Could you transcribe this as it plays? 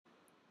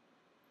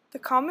The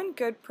Common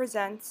Good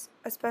presents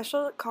a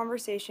special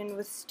conversation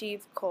with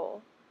Steve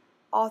Coll,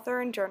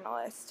 author and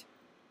journalist,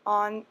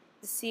 on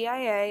the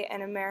CIA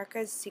and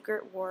America's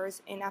secret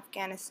wars in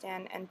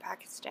Afghanistan and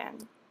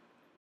Pakistan.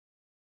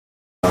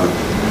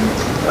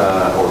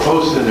 Or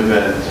host an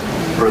event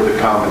for the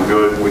Common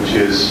Good, which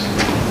is,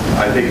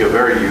 I think, a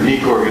very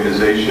unique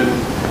organization.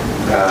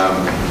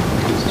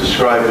 It's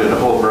described in a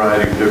whole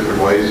variety of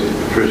different ways,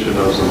 and Patricia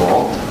knows them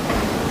all.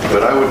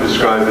 But I would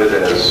describe it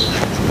as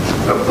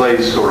a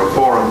place or a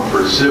forum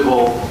for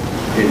civil,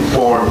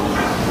 informed,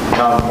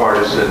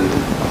 nonpartisan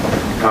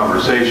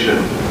conversation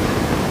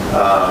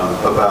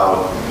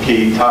about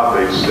key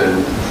topics.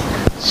 And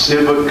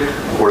civic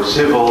or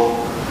civil,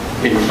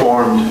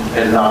 informed,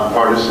 and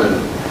nonpartisan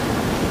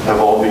have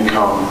all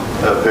become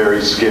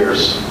very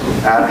scarce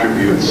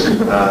attributes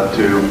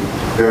to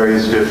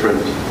various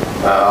different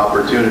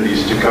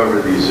opportunities to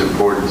cover these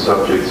important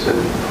subjects. And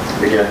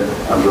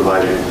again, I'm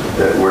delighted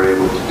that we're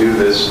able to do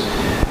this.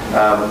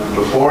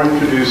 Before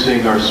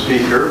introducing our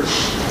speaker,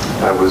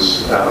 I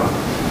was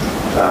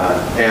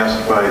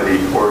asked by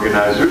the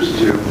organizers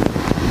to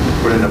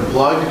put in a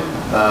plug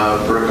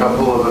for a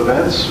couple of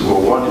events,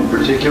 well, one in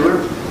particular,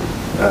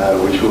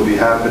 which will be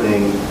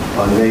happening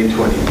on May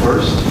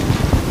 21st.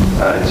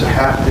 It's a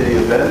half-day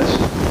event.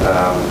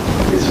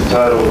 It's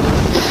entitled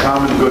The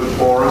Common Good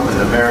Forum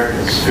and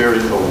American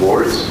Spirit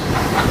Awards.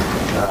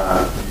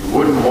 You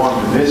wouldn't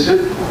want to miss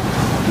it.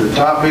 The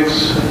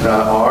topics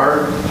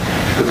are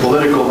the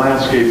political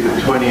landscape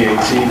in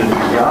 2018 and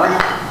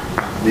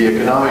beyond, the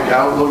economic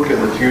outlook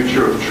and the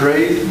future of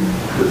trade,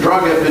 the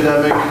drug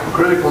epidemic,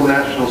 critical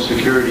national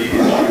security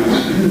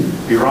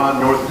issues, Iran,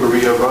 North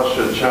Korea,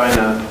 Russia,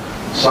 China,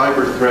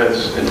 cyber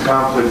threats and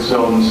conflict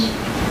zones,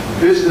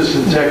 business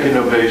and tech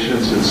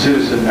innovations, and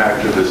citizen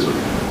activism.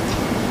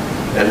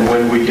 And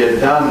when we get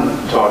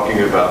done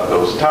talking about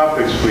those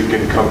topics, we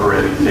can cover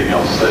anything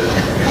else that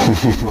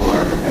people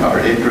are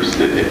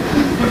interested in.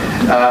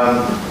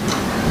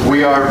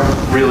 We are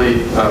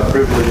really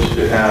privileged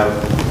to have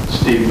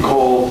Steve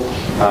Coll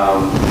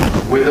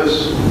with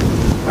us.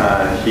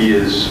 He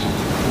is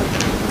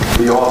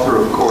the author,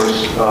 of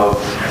course, of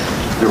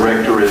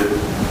Directorate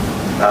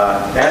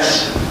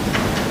S,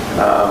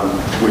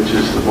 which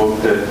is the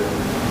book that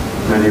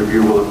many of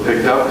you will have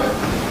picked up.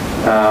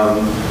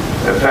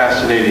 A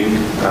fascinating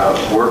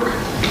work.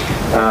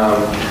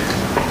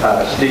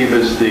 Steve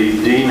is the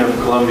Dean of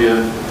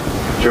Columbia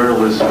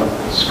Journalism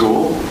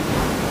School.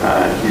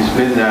 He's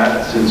been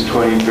that since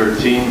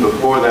 2013.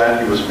 Before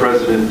that, he was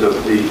president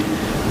of the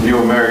New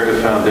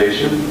America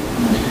Foundation.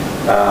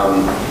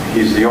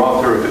 He's the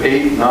author of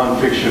 8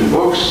 nonfiction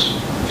books,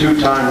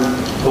 2-time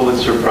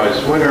Pulitzer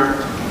Prize winner,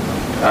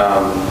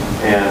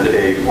 and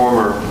a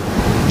former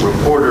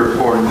reporter,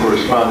 foreign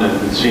correspondent,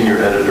 and senior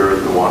editor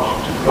at the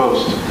Washington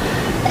Post.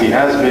 He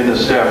has been a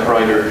staff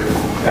writer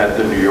at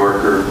the New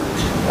Yorker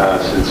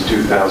since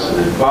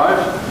 2005,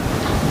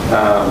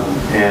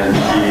 and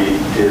he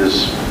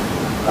is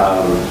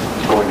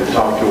going to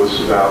talk to us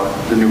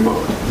about the new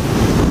book.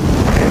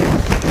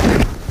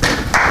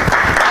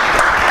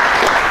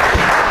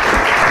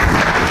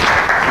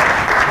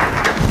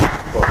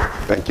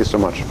 Thank you so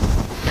much.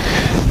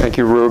 Thank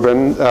you,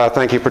 Ruben.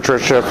 Thank you,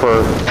 Patricia,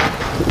 for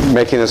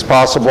making this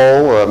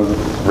possible.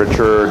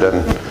 Richard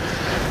and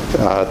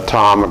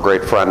Tom, a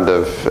great friend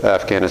of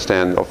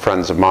Afghanistan,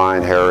 friends of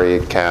mine, Harry,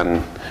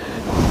 Ken.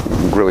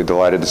 Really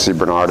delighted to see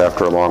Bernard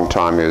after a long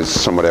time. He was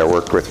somebody I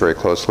worked with very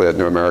closely at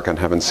New America and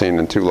haven't seen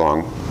in too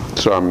long.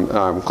 So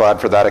I'm glad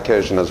for that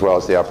occasion, as well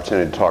as the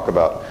opportunity to talk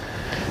about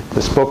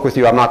this book with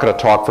you. I'm not going to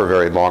talk for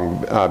very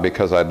long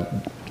because I'd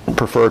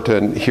prefer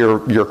to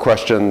hear your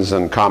questions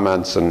and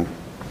comments,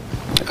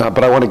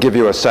 but I want to give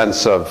you a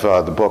sense of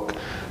the book,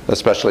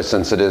 especially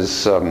since it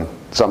is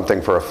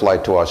something for a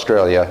flight to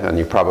Australia, and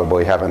you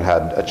probably haven't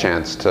had a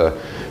chance to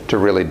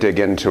really dig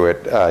into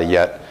it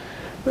yet.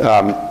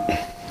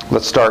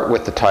 Let's start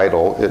with the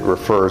title. It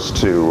refers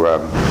to,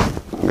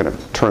 I'm going to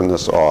turn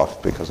this off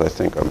because I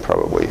think I'm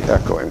probably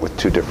echoing with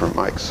 2 different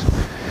mics.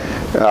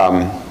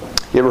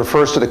 It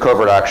refers to the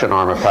covert action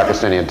arm of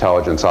Pakistani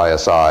intelligence,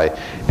 ISI,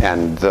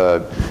 and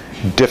the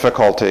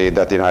difficulty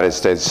that the United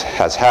States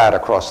has had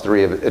across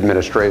 3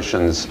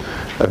 administrations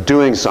of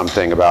doing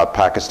something about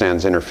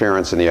Pakistan's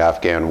interference in the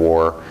Afghan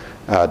war,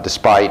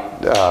 despite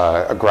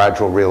a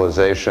gradual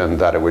realization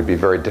that it would be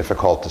very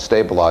difficult to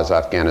stabilize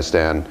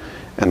Afghanistan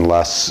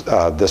unless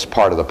this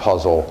part of the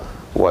puzzle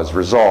was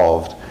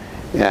resolved.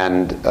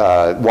 And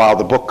while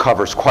the book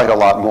covers quite a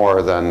lot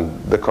more than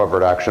the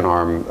covert action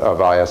arm of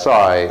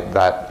ISI,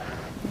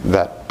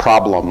 that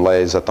problem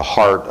lays at the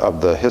heart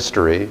of the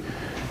history.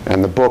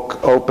 And the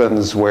book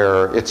opens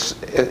where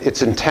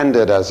it's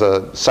intended as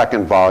a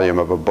second volume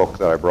of a book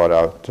that I brought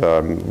out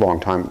a long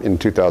time in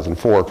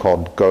 2004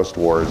 called Ghost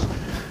Wars,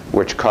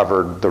 which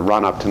covered the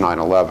run-up to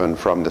 9/11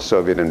 from the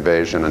Soviet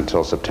invasion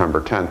until September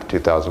 10th,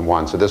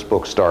 2001. So this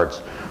book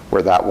starts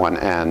where that one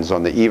ends,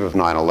 on the eve of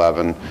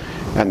 9/11,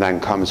 and then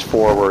comes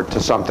forward to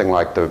something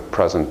like the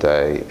present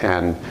day.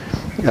 And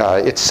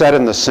it's set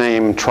in the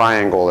same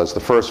triangle as the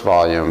first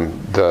volume,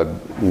 the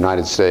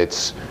United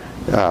States,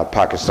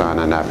 Pakistan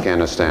and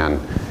Afghanistan.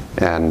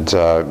 And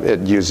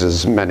it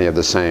uses many of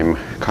the same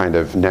kind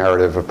of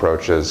narrative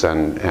approaches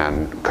and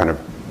kind of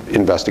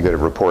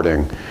investigative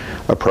reporting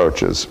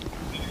approaches.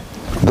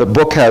 The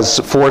book has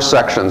 4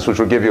 sections, which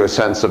will give you a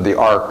sense of the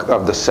arc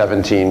of the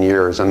 17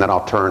 years, and then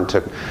I'll turn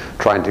to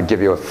trying to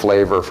give you a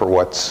flavor for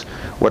what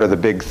are the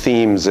big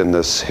themes in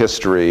this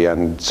history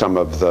and some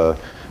of the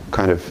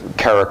kind of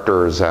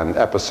characters and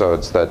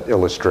episodes that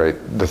illustrate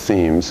the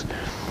themes.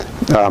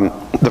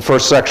 The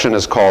first section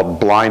is called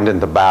Blind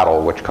into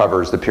Battle, which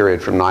covers the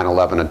period from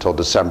 9/11 until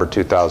December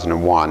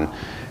 2001.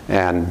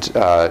 And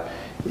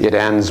it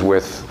ends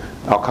with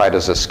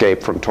al-Qaeda's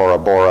escape from Tora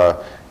Bora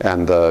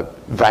and the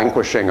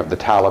vanquishing of the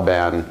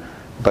Taliban,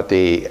 but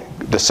the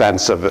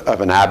sense of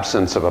an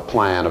absence of a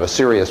plan, of a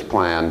serious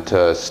plan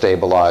to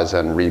stabilize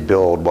and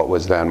rebuild what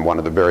was then one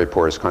of the very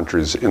poorest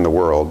countries in the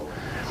world.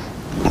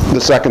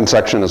 The second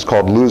section is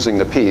called Losing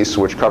the Peace,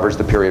 which covers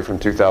the period from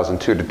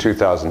 2002 to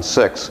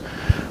 2006,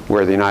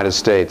 where the United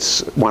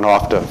States went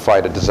off to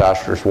fight a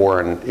disastrous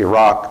war in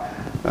Iraq,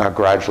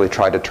 gradually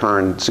tried to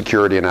turn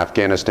security in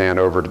Afghanistan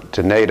over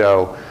to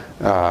NATO,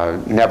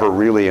 never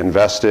really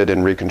invested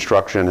in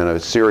reconstruction in a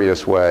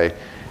serious way,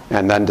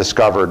 and then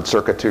discovered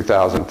circa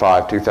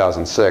 2005,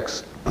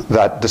 2006,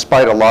 that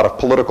despite a lot of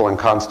political and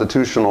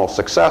constitutional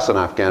success in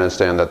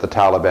Afghanistan, that the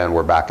Taliban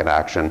were back in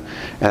action,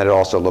 and it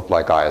also looked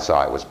like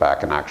ISI was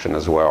back in action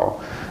as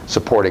well,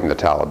 supporting the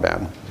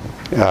Taliban.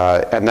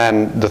 And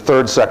then the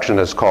third section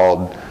is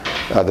called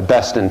The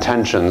Best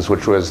Intentions,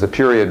 which was the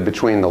period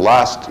between the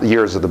last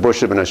years of the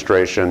Bush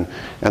administration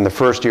and the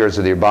first years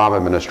of the Obama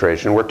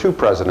administration, where 2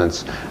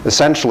 presidents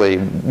essentially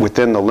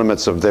within the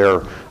limits of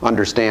their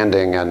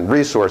understanding and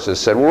resources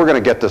said, well, we're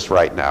going to get this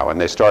right now. And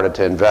they started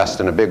to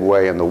invest in a big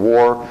way in the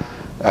war.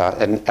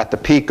 And at the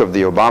peak of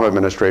the Obama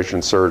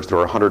administration surge, there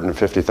were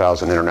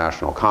 150,000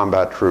 international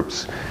combat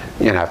troops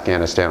in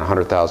Afghanistan,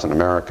 100,000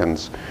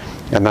 Americans.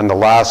 And then the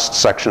last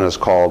section is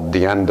called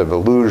The End of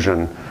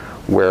Illusion,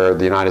 where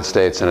the United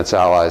States and its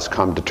allies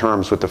come to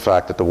terms with the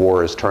fact that the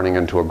war is turning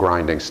into a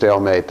grinding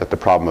stalemate, that the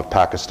problem of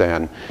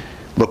Pakistan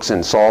looks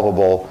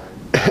insolvable,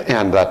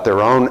 and that their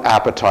own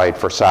appetite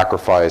for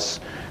sacrifice,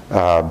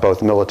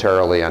 both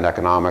militarily and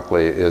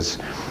economically, is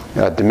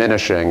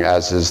diminishing,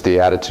 as is the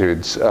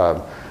attitudes,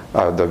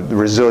 the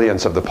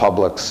resilience of the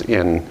publics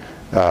in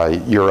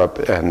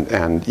Europe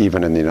and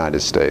even in the United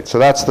States. So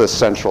that's the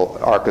central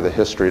arc of the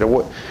history.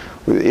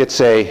 It's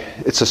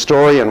a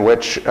story in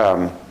which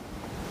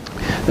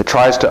it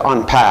tries to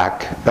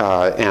unpack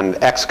and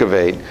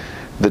excavate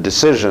the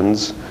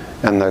decisions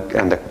and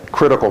the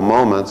critical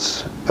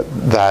moments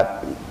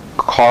that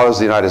caused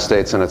the United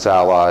States and its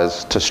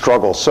allies to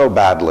struggle so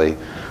badly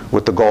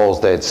with the goals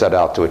they had set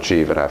out to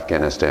achieve in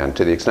Afghanistan,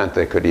 to the extent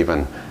they could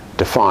even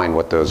define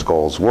what those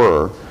goals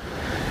were.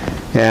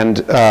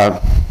 And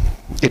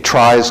it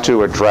tries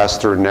to address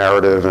through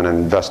narrative and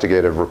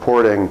investigative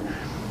reporting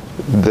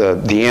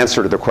the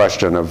answer to the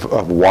question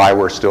of why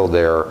we're still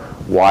there,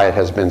 why it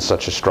has been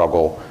such a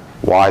struggle,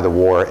 why the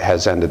war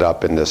has ended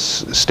up in this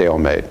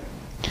stalemate.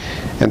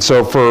 And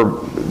so for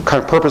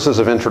kind of purposes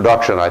of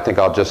introduction, I think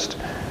I'll just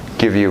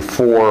give you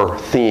 4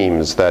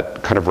 themes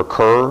that kind of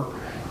recur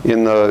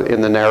in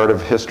the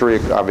narrative history.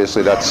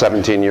 Obviously that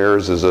 17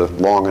 years is a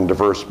long and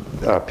diverse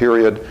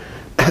period,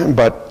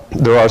 but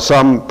there are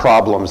some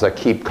problems that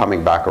keep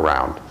coming back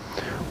around.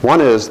 One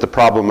is the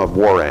problem of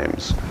war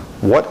aims.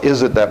 What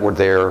is it that we're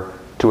there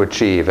to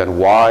achieve, and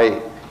why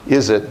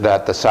is it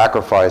that the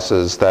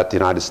sacrifices that the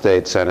United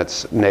States and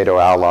its NATO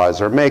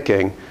allies are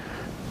making,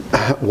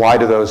 why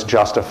do those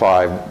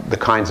justify the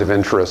kinds of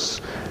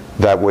interests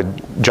that would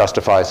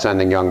justify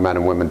sending young men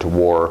and women to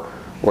war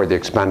or the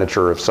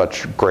expenditure of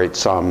such great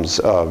sums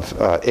of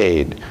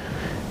aid?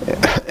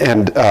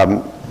 And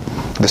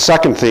the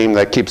second theme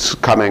that keeps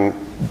coming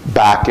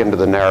back into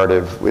the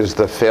narrative is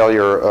the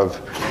failure of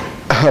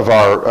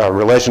our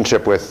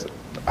relationship with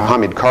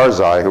Hamid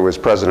Karzai, who was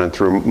president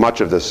through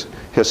much of this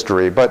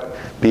history, but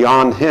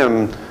beyond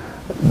him,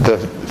 the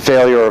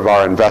failure of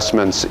our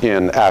investments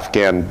in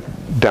Afghan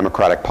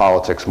democratic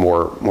politics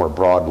more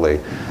broadly.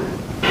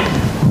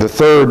 The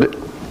third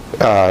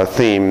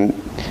theme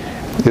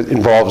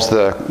involves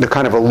the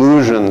kind of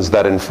illusions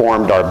that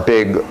informed our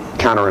big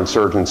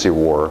counterinsurgency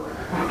war,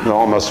 the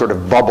almost sort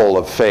of bubble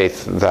of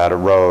faith that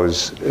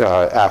arose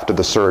after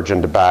the surge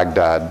into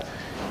Baghdad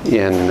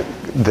in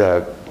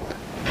the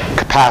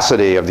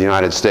capacity of the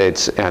United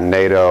States and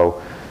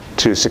NATO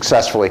to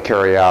successfully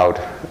carry out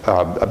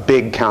a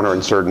big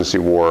counterinsurgency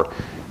war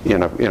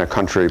in a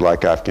country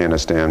like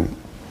Afghanistan.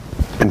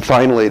 And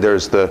finally,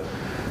 there's the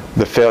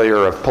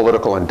failure of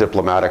political and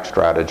diplomatic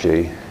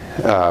strategy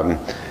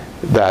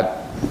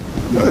that,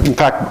 in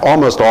fact,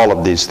 almost all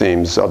of these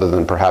themes, other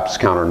than perhaps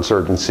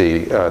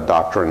counterinsurgency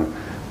doctrine,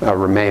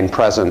 remain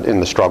present in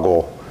the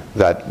struggle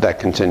that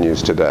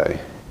continues today.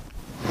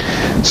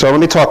 So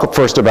let me talk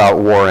first about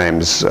war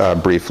aims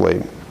briefly.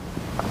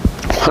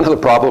 One of the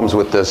problems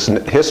with this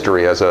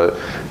history as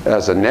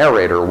a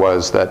narrator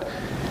was that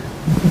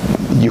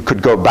you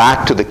could go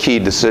back to the key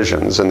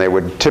decisions, and they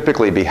would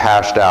typically be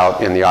hashed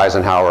out in the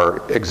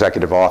Eisenhower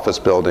Executive Office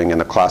building in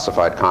the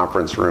classified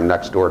conference room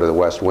next door to the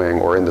West Wing,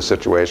 or in the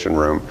Situation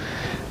Room.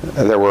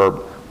 There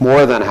were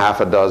more than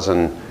half a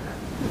dozen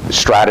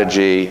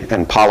strategy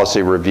and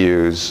policy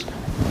reviews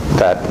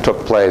that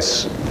took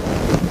place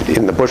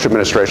in the Bush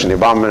administration, the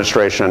Obama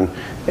administration,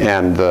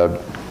 and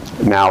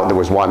now there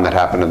was one that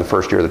happened in the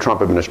first year of the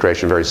Trump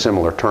administration, very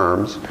similar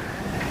terms.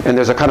 And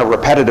there's a kind of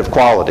repetitive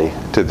quality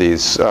to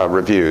these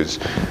reviews.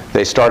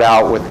 They start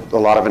out with a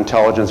lot of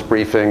intelligence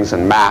briefings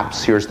and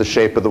maps. Here's the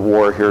shape of the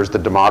war. Here's the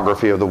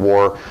demography of the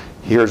war.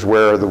 Here's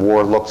where the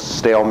war looks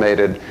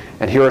stalemated.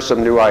 And here are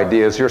some new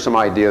ideas. Here are some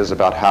ideas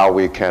about how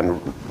we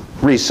can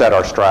reset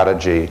our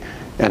strategy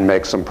and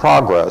make some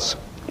progress.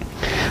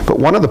 But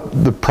one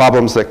of the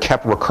problems that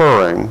kept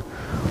recurring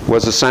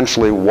was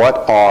essentially,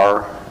 what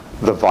are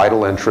the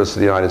vital interests of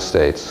the United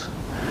States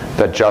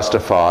that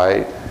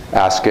justify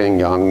asking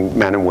young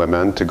men and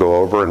women to go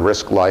over and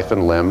risk life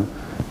and limb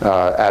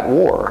at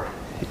war?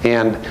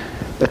 And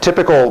the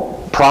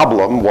typical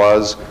problem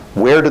was,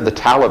 where did the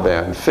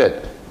Taliban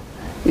fit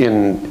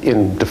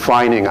in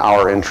defining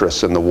our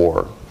interests in the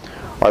war?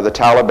 Are the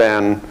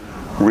Taliban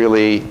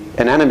really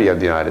an enemy of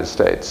the United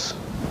States?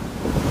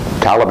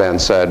 Taliban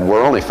said,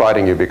 we're only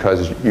fighting you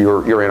because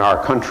you're in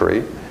our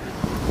country.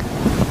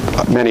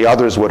 Many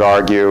others would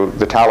argue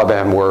the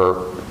Taliban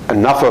were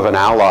enough of an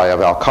ally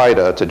of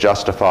al-Qaeda to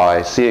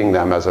justify seeing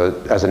them as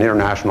an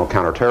international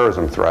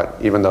counterterrorism threat,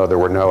 even though there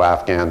were no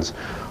Afghans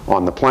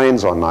on the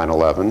planes on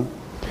 9/11.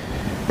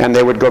 And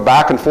they would go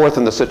back and forth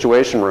in the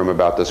Situation Room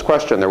about this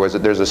question.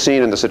 There's a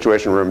scene in the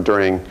Situation Room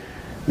during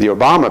the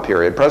Obama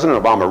period.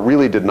 President Obama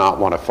really did not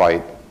want to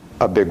fight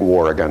a big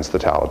war against the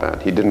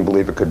Taliban. He didn't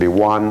believe it could be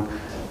won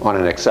on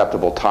an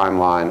acceptable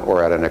timeline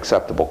or at an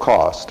acceptable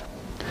cost.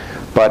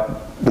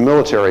 But the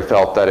military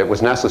felt that it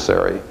was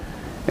necessary,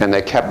 and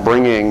they kept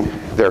bringing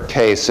their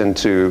case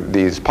into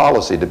these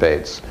policy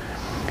debates.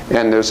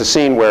 And there's a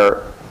scene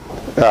where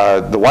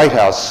the White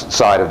House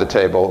side of the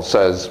table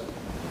says,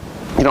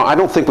 you know, I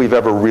don't think we've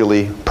ever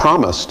really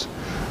promised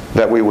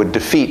that we would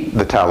defeat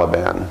the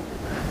Taliban.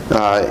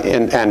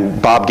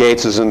 And Bob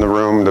Gates is in the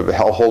room, the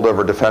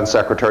holdover defense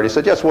secretary. He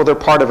said, yes, well, they're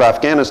part of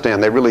Afghanistan.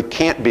 They really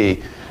can't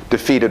be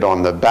defeated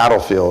on the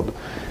battlefield.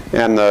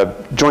 And the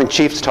Joint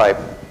Chiefs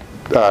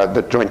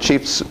the Joint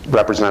Chiefs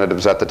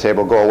representatives at the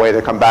table go away.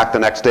 They come back the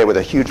next day with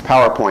a huge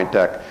PowerPoint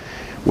deck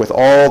with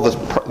all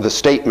the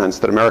statements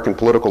that American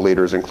political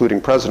leaders, including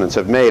presidents,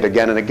 have made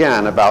again and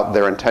again about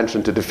their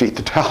intention to defeat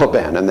the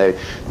Taliban. And they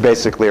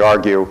basically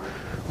argue,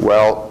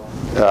 well,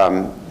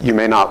 you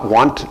may not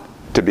want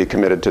to be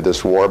committed to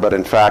this war, but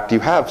in fact you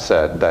have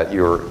said that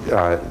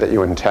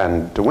you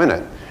intend to win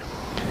it.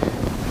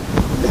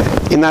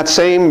 In that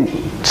same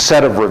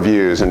set of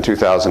reviews in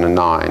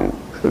 2009,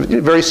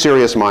 very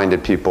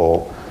serious-minded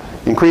people,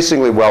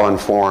 increasingly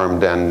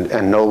well-informed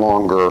and no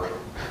longer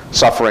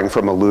suffering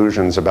from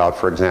illusions about,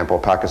 for example,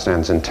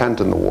 Pakistan's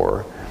intent in the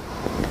war,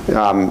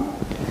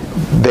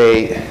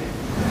 they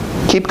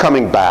keep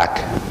coming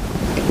back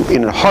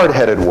in a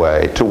hard-headed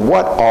way to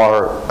what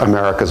are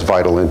America's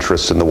vital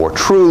interests in the war,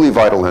 truly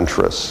vital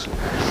interests.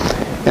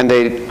 And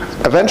they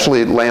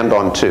eventually land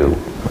on two.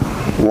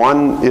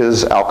 One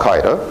is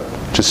al-Qaeda,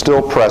 which is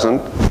still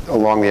present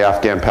along the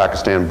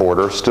Afghan-Pakistan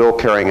border, still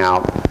carrying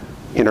out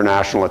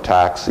international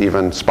attacks,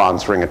 even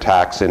sponsoring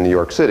attacks in New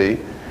York City.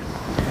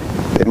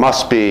 It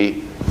must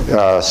be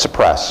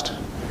suppressed,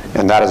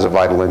 and that is a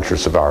vital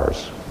interest of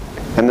ours.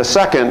 And the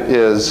second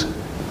is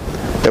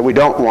that we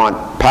don't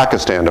want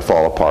Pakistan to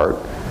fall apart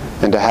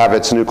and to have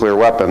its nuclear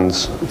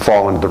weapons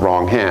fall into the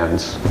wrong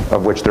hands,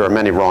 of which there are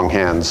many wrong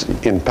hands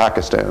in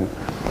Pakistan.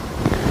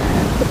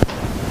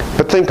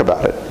 But think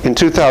about it. In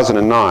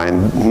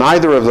 2009,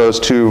 neither of those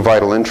two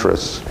vital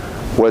interests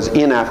was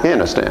in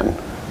Afghanistan.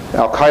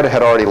 Al-Qaeda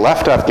had already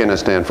left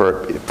Afghanistan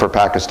for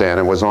Pakistan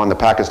and was on the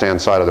Pakistan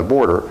side of the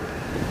border.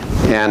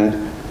 And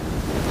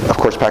of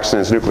course,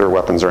 Pakistan's nuclear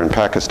weapons are in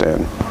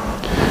Pakistan.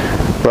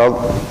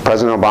 Well,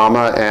 President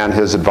Obama and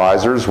his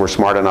advisors were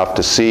smart enough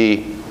to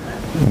see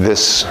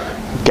this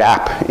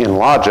gap in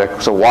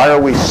logic. So why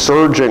are we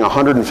surging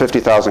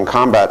 150,000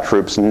 combat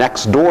troops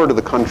next door to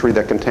the country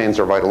that contains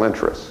our vital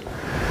interests?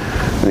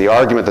 And the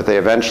argument that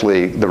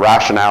the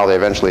rationale they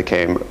eventually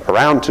came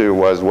around to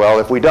was, well,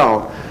 if we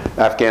don't,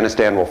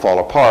 Afghanistan will fall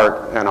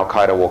apart and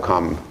al-Qaeda will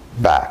come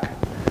back.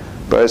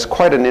 But it's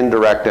quite an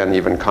indirect and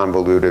even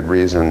convoluted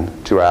reason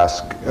to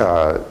ask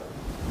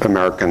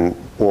American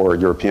or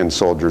European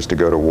soldiers to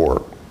go to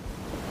war.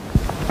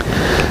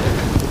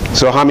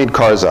 So Hamid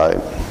Karzai,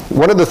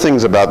 one of the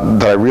things that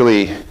I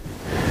really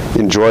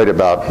enjoyed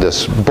about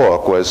this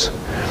book was,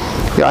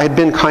 I had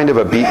been kind of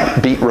a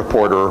beat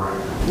reporter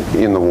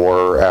in the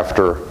war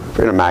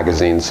in a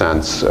magazine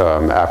sense,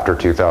 after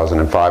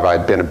 2005.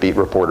 I'd been a beat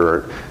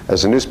reporter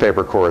as a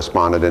newspaper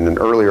correspondent in an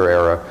earlier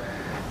era,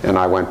 and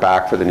I went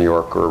back for the New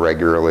Yorker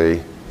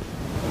regularly.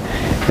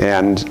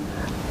 And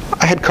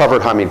I had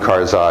covered Hamid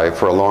Karzai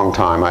for a long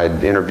time. I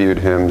had interviewed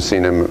him,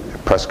 seen him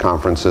at press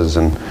conferences,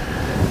 and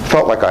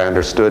felt like I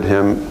understood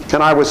him.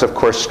 And I was, of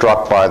course,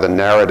 struck by the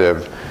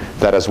narrative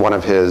that, as one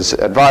of his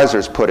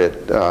advisors put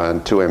it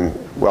to him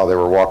while they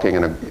were walking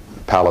in a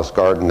palace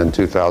garden in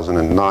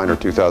 2009 or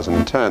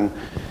 2010,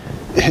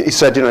 he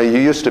said, you know, you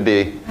used to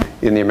be,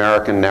 in the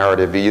American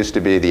narrative, you used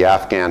to be the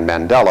Afghan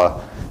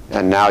Mandela,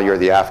 and now you're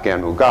the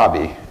Afghan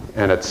Mugabe,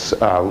 and it's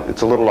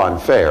a little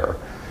unfair.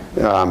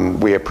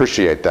 We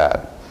appreciate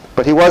that.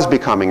 But he was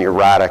becoming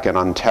erratic and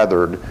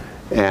untethered,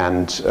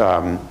 and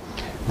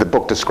the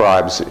book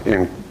describes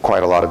in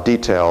quite a lot of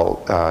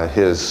detail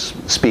his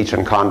speech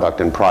and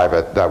conduct in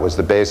private that was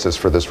the basis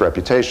for this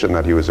reputation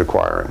that he was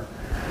acquiring.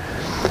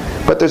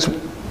 But there's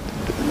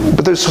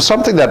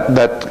something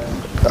that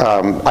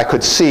I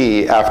could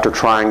see after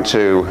trying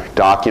to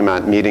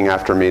document meeting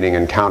after meeting,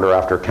 encounter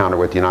after encounter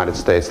with the United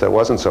States that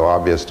wasn't so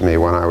obvious to me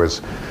when I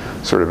was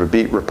sort of a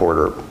beat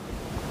reporter,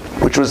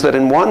 which was that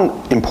in one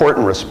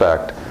important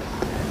respect,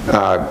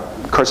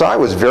 Karzai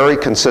was very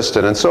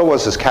consistent, and so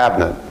was his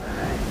cabinet,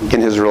 in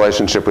his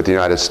relationship with the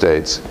United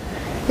States.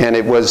 And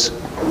it was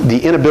the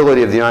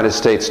inability of the United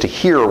States to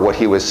hear what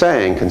he was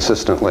saying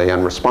consistently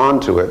and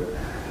respond to it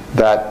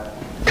that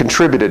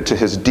contributed to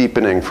his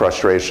deepening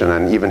frustration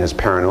and even his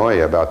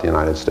paranoia about the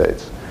United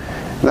States.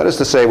 And that is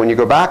to say, when you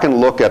go back and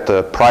look at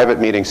the private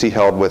meetings he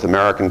held with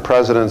American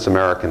presidents,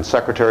 American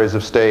secretaries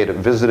of state,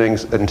 visiting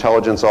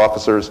intelligence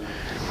officers,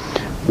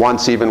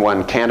 once even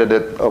when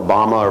candidate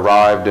Obama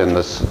arrived in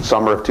the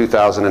summer of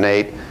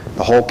 2008,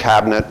 the whole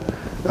cabinet,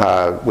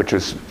 which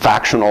was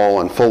factional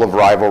and full of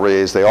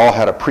rivalries, they all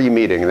had a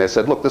pre-meeting, and they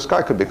said, look, this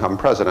guy could become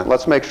president.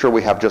 Let's make sure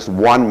we have just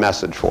one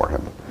message for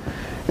him.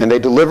 And they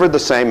delivered the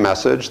same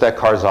message that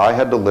Karzai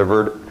had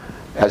delivered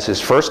as his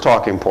first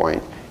talking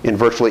point in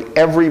virtually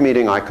every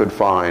meeting I could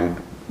find,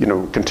 you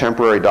know,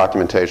 contemporary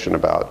documentation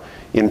about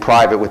in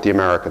private with the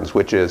Americans,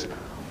 which is,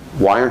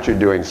 why aren't you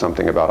doing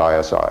something about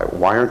ISI?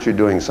 Why aren't you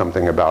doing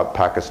something about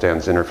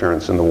Pakistan's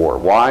interference in the war?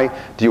 Why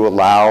do you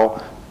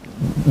allow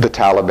the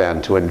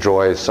Taliban to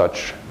enjoy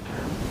such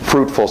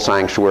fruitful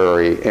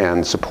sanctuary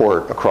and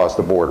support across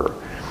the border?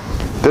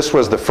 This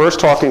was the first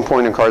talking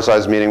point in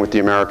Karzai's meeting with the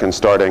Americans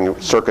starting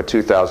circa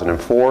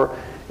 2004.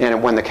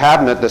 And when the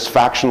cabinet, this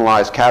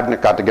factionalized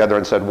cabinet, got together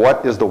and said,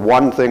 what is the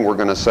one thing we're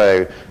going to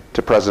say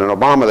to President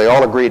Obama? They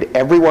all agreed,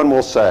 everyone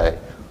will say,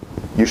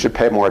 you should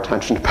pay more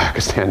attention to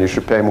Pakistan, you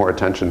should pay more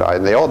attention to ISI.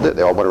 And they all did.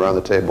 They all went around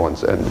the table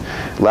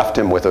and left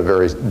him with a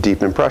very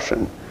deep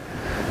impression.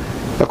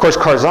 Of course,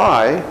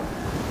 Karzai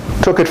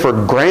took it for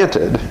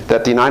granted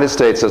that the United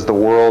States, as the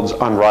world's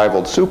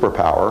unrivaled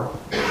superpower,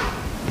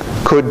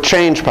 could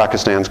change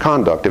Pakistan's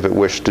conduct if it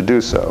wished to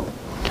do so.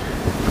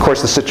 Of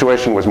course, the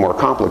situation was more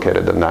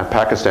complicated than that.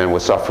 Pakistan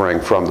was suffering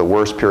from the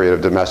worst period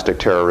of domestic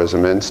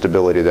terrorism and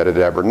instability that it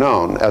had ever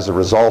known as a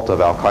result of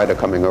al-Qaeda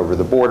coming over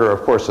the border,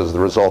 of course, as the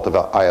result of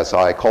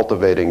ISI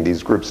cultivating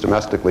these groups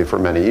domestically for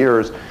many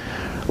years.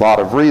 A lot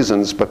of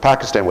reasons, but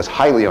Pakistan was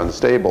highly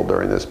unstable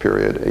during this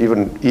period,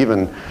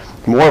 even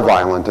more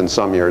violent in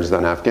some years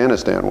than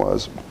Afghanistan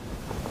was.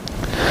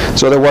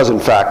 So there was, in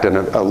fact,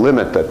 a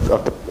limit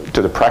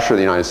to the pressure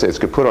the United States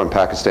could put on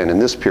Pakistan in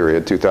this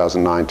period,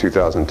 2009,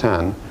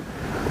 2010.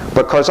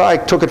 But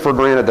Karzai took it for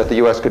granted that the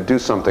US could do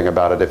something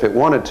about it if it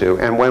wanted to.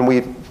 And when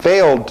we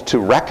failed to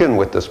reckon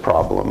with this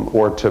problem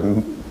or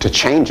to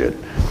change it,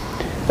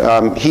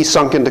 he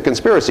sunk into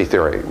conspiracy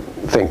theory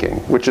thinking,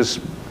 which is,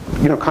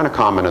 you know, kind of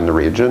common in the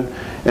region.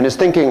 And his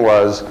thinking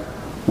was,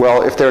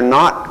 well, if they're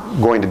not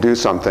going to do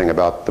something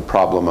about the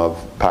problem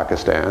of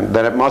Pakistan,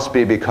 then it must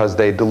be because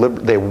they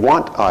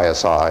want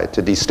ISI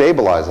to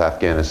destabilize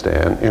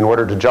Afghanistan in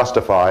order to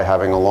justify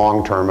having a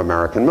long-term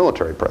American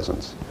military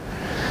presence.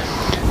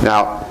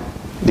 Now,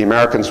 the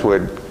Americans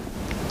would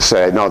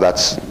say, no,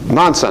 that's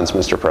nonsense,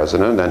 Mr.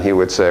 President. And he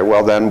would say,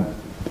 well, then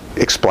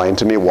explain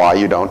to me why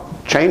you don't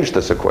change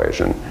this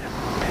equation.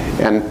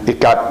 And it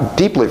got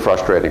deeply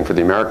frustrating for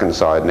the American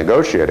side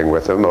negotiating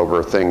with him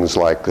over things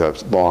like a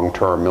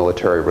long-term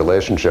military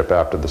relationship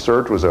after the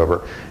surge was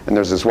over. And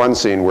there's this one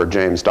scene where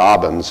James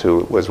Dobbins,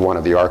 who was one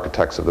of the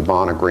architects of the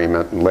Bonn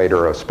Agreement and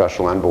later a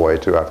special envoy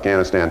to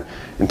Afghanistan,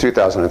 in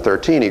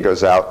 2013 he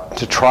goes out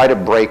to try to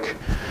break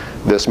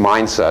this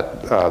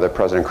mindset that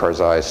President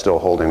Karzai is still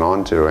holding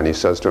on to. And he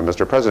says to him,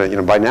 Mr. President, you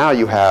know, by now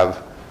you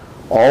have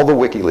all the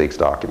WikiLeaks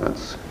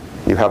documents.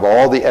 You have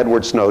all the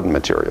Edward Snowden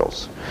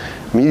materials.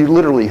 I mean, you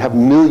literally have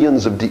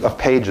millions of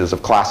pages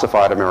of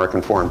classified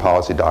American foreign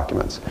policy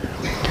documents.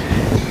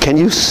 Can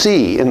you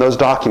see in those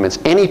documents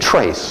any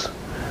trace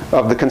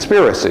of the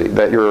conspiracy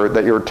that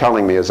you're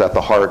telling me is at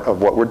the heart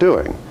of what we're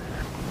doing?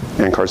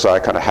 And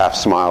Karzai kind of half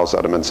smiles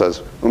at him and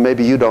says, well,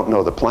 maybe you don't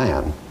know the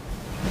plan.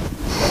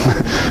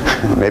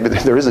 Maybe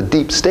there is a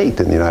deep state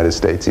in the United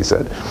States, he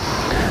said.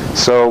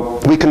 So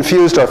we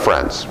confused our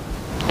friends.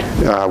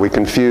 We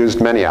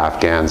confused many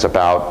Afghans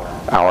about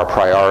our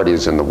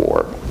priorities in the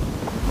war.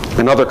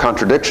 Another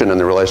contradiction in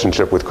the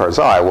relationship with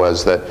Karzai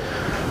was that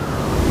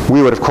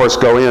we would, of course,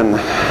 go in,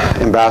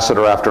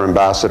 ambassador after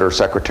ambassador,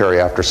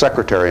 secretary after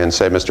secretary, and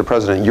say, Mr.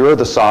 President, you're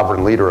the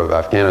sovereign leader of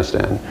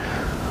Afghanistan.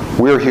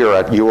 We're here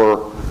at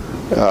your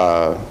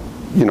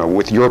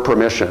with your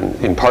permission,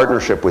 in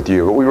partnership with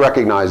you, but we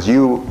recognize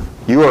you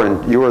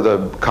are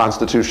the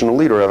constitutional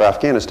leader of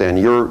Afghanistan.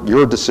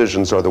 Your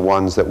decisions are the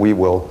ones that we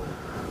will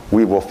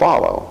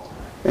follow.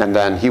 And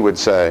then he would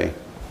say,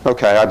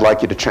 okay, I'd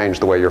like you to change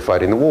the way you're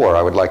fighting the war.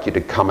 I would like you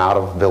to come out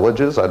of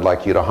villages. I'd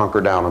like you to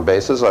hunker down on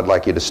bases. I'd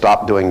like you to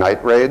stop doing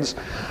night raids.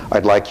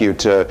 I'd like you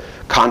to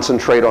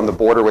concentrate on the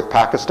border with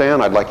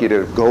Pakistan. I'd like you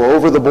to go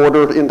over the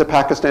border into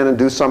Pakistan and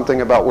do something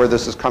about where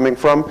this is coming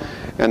from.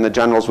 And the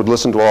generals would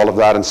listen to all of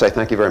that and say,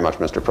 thank you very much,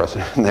 Mr.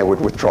 President. And they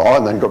would withdraw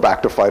and then go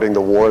back to fighting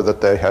the war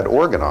that they had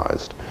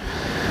organized.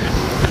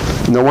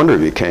 No wonder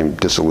he became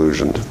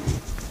disillusioned.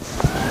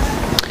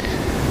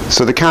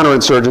 So the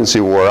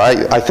counterinsurgency war,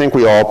 I think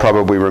we all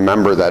probably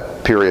remember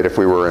that period, if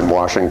we were in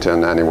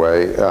Washington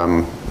anyway,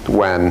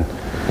 when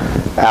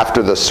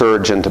after the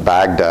surge into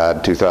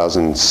Baghdad,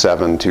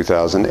 2007,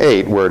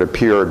 2008, where it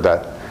appeared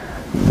that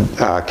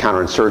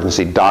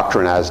counterinsurgency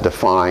doctrine as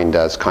defined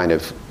as kind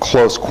of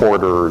close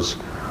quarters,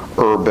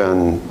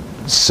 urban,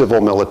 civil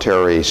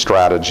military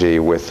strategy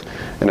with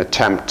an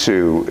attempt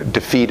to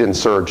defeat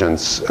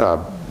insurgents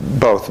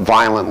both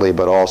violently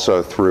but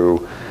also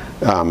through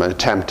an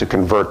attempt to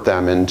convert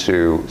them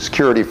into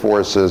security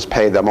forces,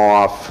 pay them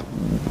off,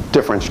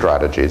 different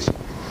strategies.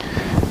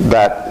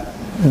 That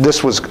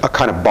this was a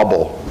kind of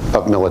bubble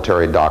of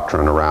military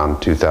doctrine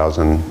around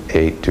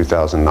 2008,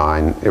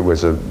 2009. It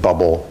was a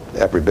bubble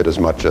every bit as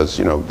much as,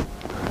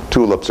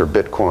 tulips or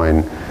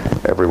Bitcoin.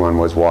 Everyone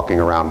was walking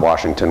around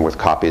Washington with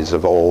copies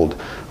of old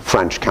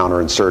French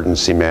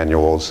counterinsurgency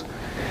manuals.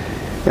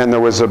 And there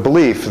was a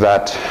belief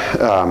that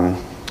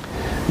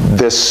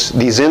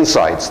these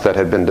insights that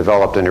had been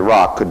developed in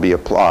Iraq could be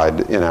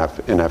applied in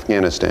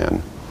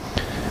Afghanistan.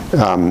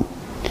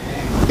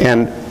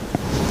 And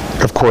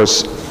of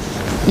course,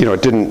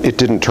 it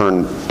didn't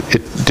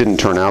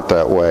turn out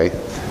that way.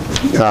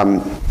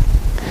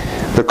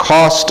 The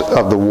cost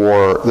of the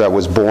war that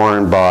was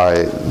borne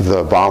by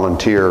the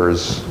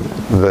volunteers,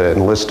 the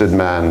enlisted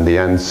men, the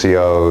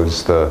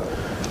NCOs,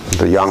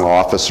 the young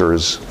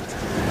officers,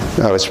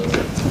 was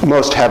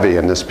most heavy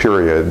in this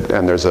period.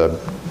 And there's a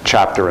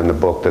chapter in the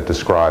book that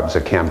describes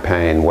a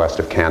campaign west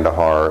of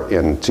Kandahar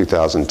in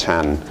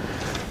 2010,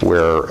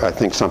 where I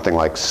think something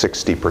like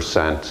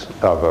 60%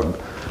 of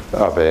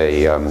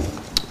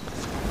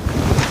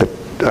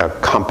a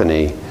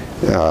company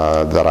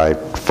that I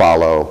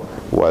follow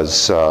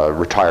was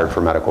retired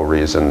for medical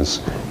reasons.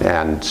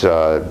 And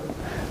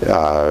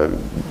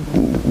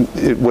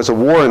it was a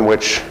war in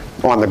which,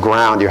 on the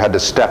ground, you had to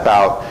step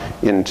out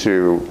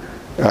into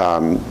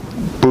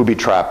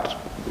booby-trapped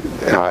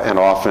and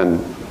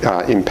often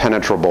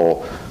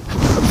impenetrable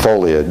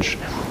foliage.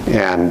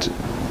 And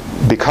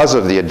because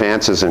of the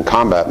advances in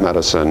combat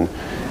medicine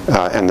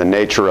and the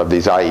nature of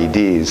these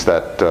IEDs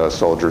that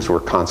soldiers were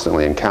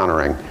constantly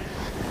encountering,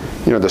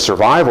 the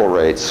survival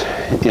rates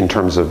in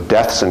terms of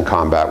deaths in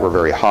combat were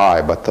very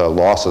high, but the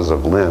losses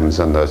of limbs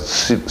and the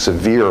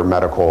severe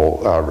medical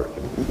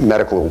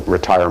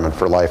retirement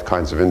for life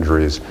kinds of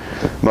injuries,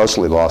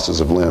 mostly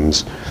losses of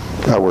limbs,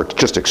 were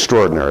just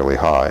extraordinarily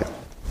high.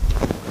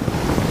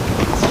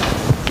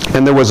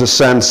 And there was a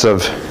sense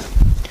of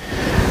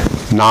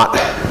not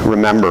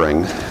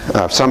remembering,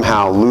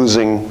 somehow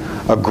losing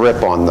a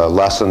grip on the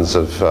lessons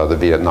of the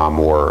Vietnam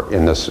War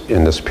in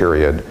this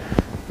period.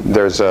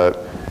 There's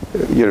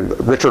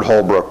Richard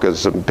Holbrooke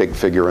is a big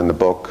figure in the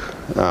book,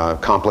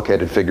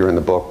 complicated figure in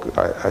the book.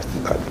 I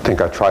think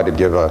I tried to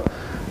give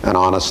an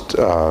honest,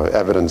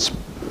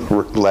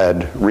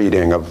 evidence-led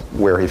reading of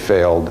where he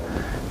failed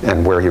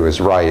and where he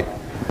was right.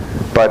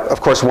 But of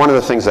course, one of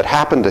the things that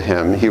happened to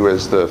him, he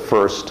was the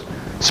first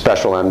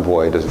special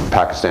envoy to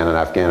Pakistan and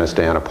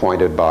Afghanistan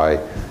appointed by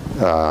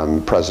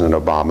President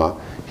Obama.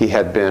 He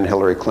had been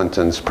Hillary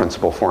Clinton's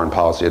principal foreign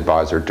policy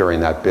advisor during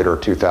that bitter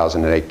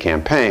 2008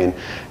 campaign.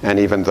 And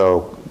even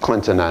though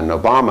Clinton and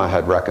Obama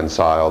had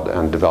reconciled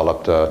and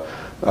developed a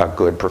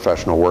good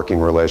professional working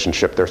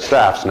relationship, their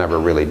staffs never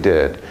really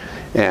did.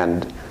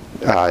 And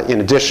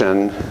in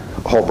addition,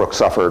 Holbrooke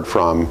suffered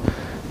from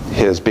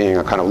his being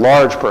a kind of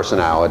large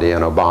personality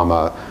and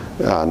Obama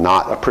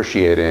not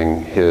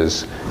appreciating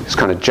his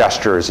kind of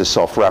gestures, his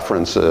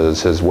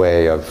self-references, his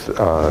way of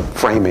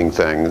framing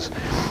things.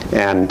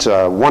 And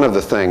one of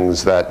the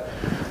things that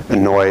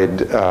annoyed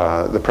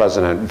the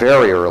president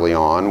very early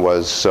on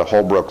was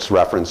Holbrooke's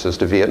references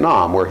to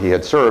Vietnam, where he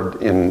had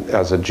served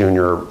as a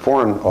junior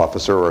foreign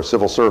officer or a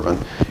civil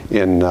servant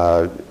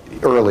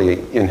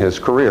early in his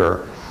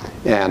career.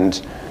 And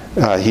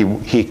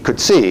he could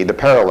see the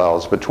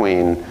parallels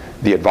between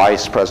the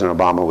advice President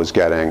Obama was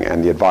getting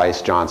and the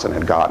advice Johnson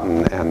had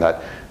gotten, and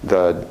that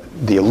the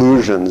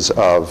illusions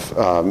of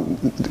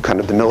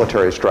kind of the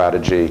military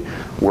strategy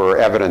were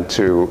evident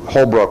to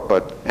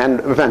Holbrooke,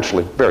 and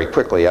eventually very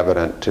quickly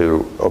evident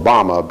to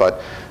Obama,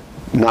 but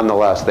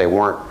nonetheless they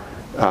weren't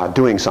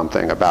doing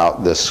something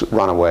about this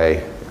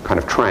runaway kind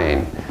of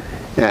train.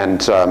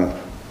 And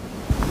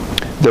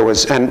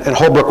and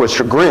Holbrooke was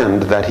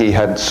chagrined that he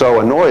had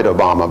so annoyed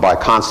Obama by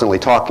constantly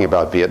talking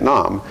about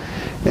Vietnam.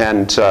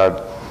 And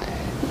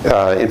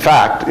In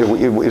fact,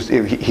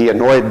 he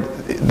annoyed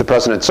the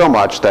president so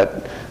much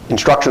that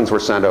instructions were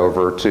sent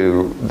over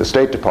to the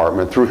State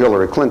Department through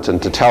Hillary Clinton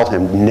to tell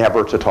him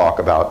never to talk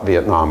about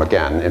Vietnam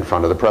again in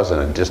front of the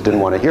president. Just didn't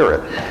want to hear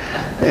it.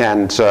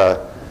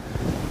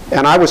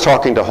 And I was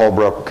talking to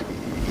Holbrooke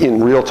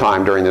in real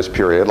time during this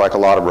period, like a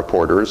lot of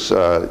reporters.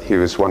 He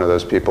was one of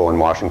those people in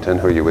Washington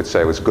who you would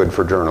say was good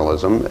for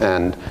journalism.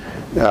 And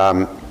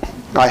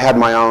I had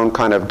my own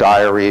kind of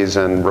diaries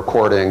and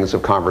recordings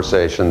of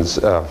conversations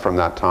from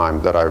that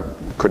time that I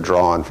could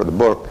draw on for the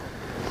book.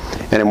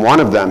 And in one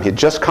of them, he'd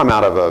just come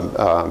out of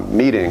a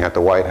meeting at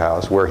the White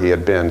House where he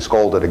had been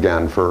scolded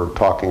again for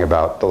talking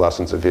about the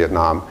lessons of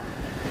Vietnam.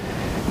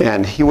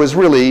 And he was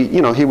really,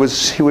 you know, he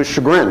was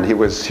chagrined. He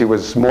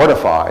was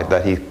mortified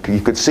that he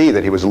could see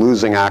that he was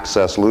losing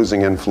access,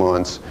 losing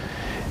influence,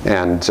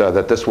 and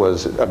that this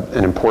was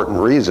an important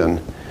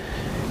reason.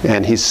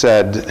 And he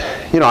said,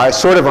 you know, I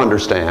sort of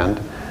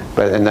understand,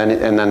 but and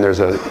then there's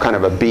a kind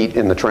of a beat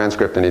in the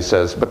transcript, and he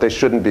says, but they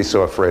shouldn't be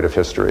so afraid of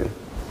history.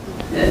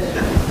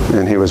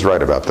 And he was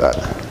right about that.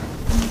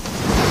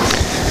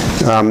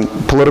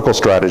 Political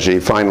strategy,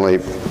 finally.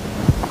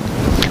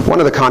 One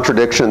of the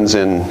contradictions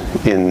in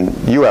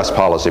US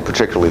policy,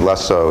 particularly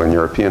less so in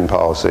European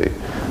policy,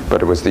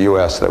 but it was the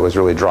US that was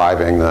really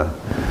driving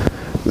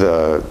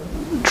the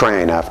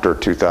train after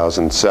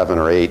 2007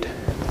 or 8,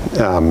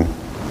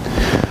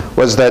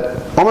 was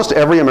that almost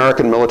every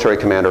American military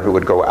commander who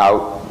would go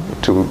out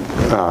to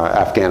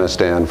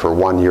Afghanistan for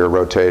 1-year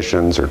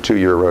rotations or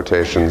 2-year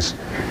rotations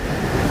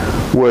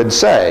would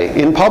say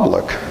in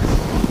public,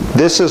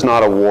 this is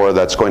not a war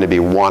that's going to be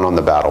won on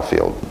the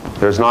battlefield.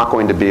 There's not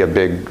going to be a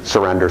big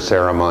surrender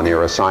ceremony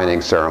or a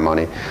signing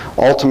ceremony.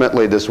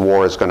 Ultimately, this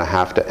war is going to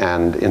have to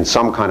end in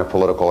some kind of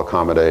political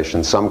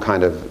accommodation, some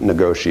kind of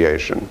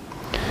negotiation.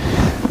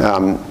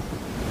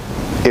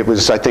 It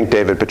was, I think,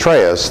 David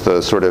Petraeus, the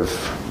sort of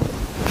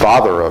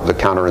father of the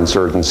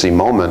counterinsurgency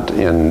moment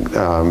in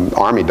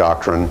Army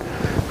doctrine,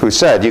 who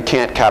said, you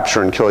can't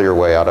capture and kill your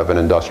way out of an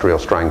industrial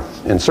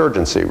strength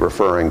insurgency,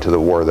 referring to the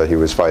war that he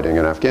was fighting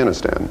in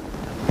Afghanistan.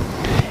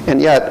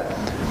 And yet,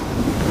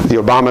 the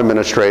Obama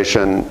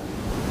administration,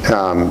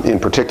 in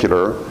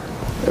particular,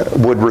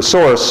 would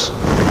resource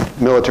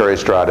military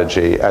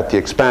strategy at the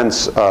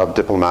expense of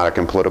diplomatic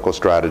and political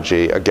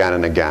strategy again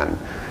and again.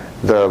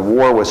 The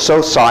war was so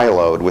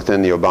siloed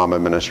within the Obama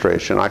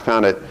administration, I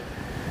found it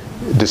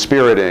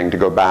dispiriting to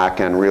go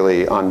back and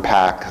really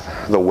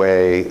unpack the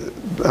way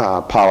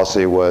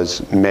policy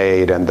was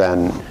made and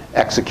then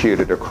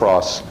executed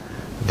across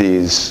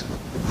these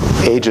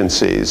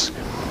agencies.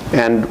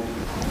 And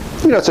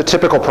you know, it's a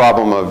typical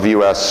problem of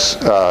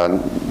US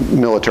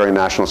military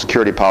national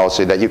security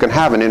policy that you can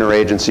have an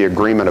interagency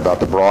agreement about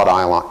the broad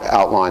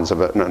outlines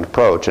of an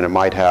approach, and it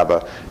might have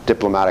a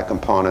diplomatic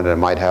component, and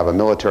it might have a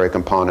military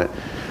component,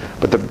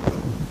 but the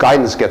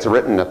guidance gets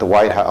written at the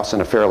White House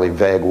in a fairly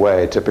vague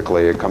way.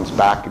 Typically, it comes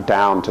back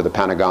down to the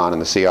Pentagon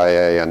and the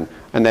CIA, and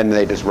then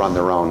they just run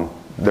their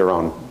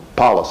own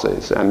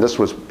policies. And this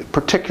was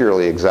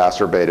particularly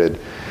exacerbated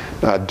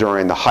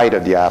during the height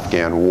of the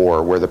Afghan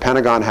war, where the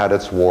Pentagon had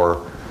its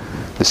war,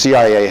 the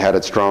CIA had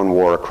its drone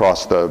war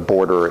across the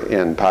border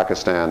in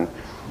Pakistan,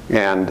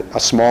 and a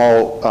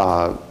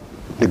small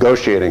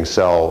negotiating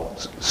cell,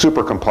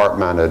 super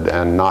compartmented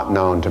and not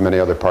known to many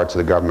other parts of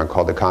the government,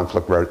 called the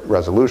Conflict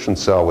Resolution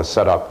Cell, was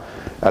set up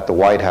at the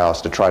White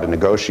House to try to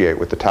negotiate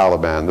with the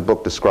Taliban. The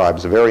book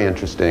describes a very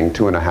interesting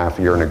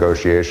 2.5-year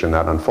negotiation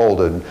that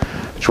unfolded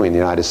between the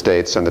United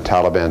States and the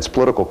Taliban's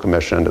political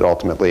commission that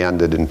ultimately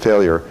ended in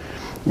failure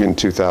in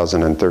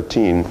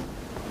 2013.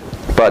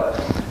 But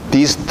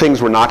these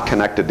things were not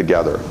connected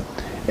together.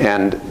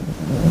 And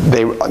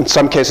they, in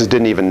some cases,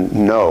 didn't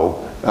even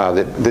know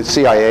that the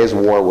CIA's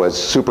war was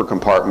super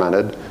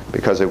compartmented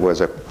because it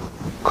was a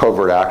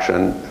covert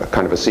action, a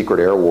kind of a secret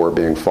air war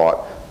being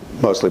fought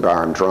mostly by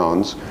armed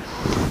drones.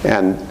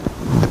 And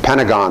the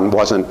Pentagon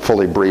wasn't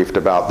fully briefed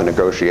about the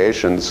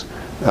negotiations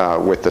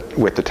with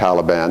the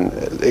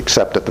Taliban,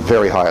 except at the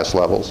very highest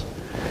levels,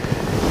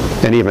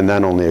 and even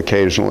then only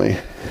occasionally.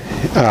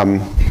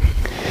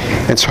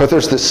 And so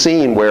there's this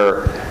scene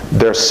where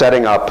they're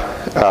setting up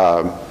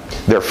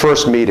their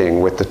first meeting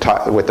with the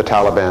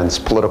Taliban's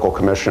political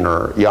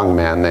commissioner, a young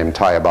man named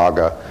Tayyip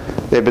Aga.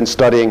 They've been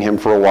studying him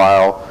for a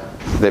while.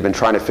 They've been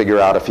trying to figure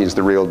out if he's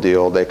the real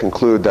deal. They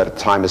conclude that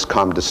time has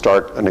come to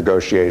start a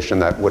negotiation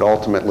that would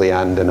ultimately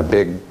end in a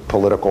big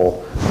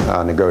political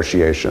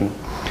negotiation.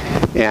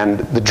 And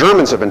the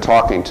Germans have been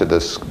talking to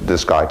this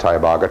guy,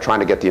 Tayyip Aga, trying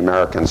to get the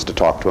Americans to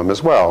talk to him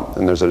as well.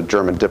 And there's a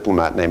German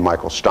diplomat named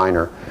Michael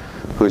Steiner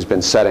who's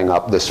been setting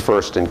up this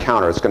first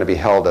encounter. It's going to be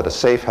held at a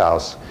safe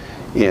house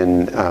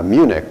in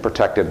Munich,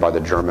 protected by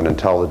the German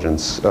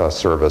intelligence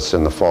service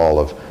in the fall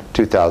of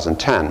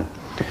 2010.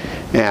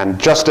 And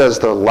just as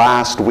the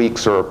last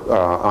weeks are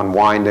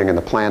unwinding and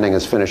the planning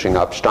is finishing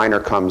up, Steiner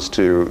comes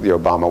to the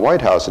Obama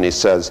White House and he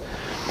says,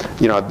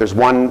 you know, there's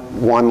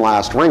one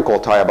last wrinkle.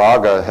 Tayyip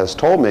Aga has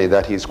told me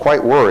that he's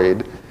quite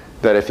worried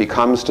that if he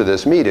comes to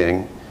this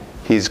meeting,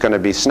 he's going to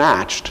be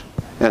snatched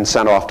and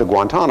sent off to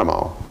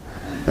Guantanamo.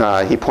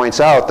 he points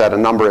out that a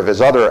number of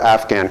his other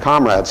Afghan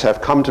comrades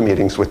have come to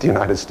meetings with the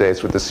United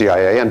States, with the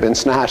CIA, and been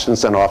snatched and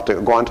sent off to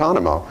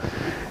Guantanamo.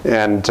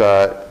 And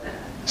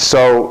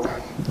so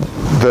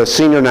the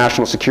senior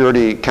National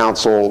Security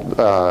Council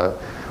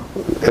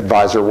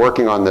advisor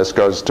working on this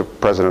goes to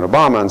President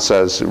Obama and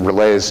says,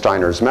 relays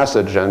Steiner's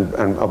message, and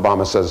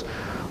Obama says,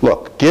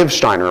 look, give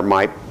Steiner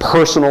my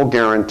personal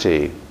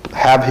guarantee,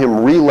 have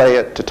him relay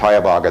it to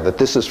Tayyip Aga that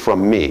this is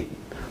from me,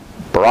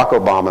 Barack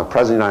Obama, President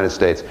of the United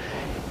States.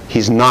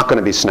 He's not going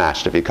to be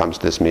snatched if he comes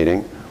to this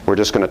meeting. We're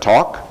just going to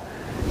talk,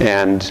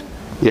 and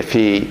if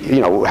he,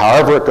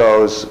 however it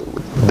goes,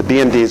 the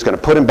BND is going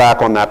to put him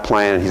back on that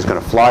plane, and he's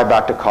going to fly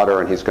back to Qatar,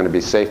 and he's going to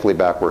be safely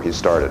back where he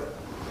started.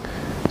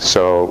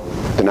 So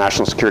the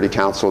National Security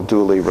Council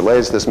duly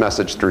relays this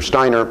message through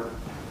Steiner.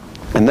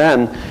 And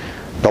then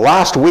the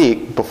last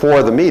week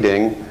before the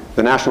meeting,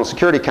 the National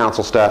Security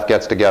Council staff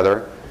gets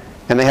together,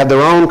 and they have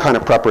their own kind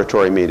of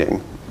preparatory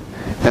meeting.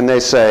 And they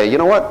say, you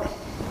know what?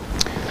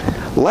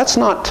 Let's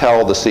not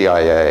tell the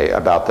CIA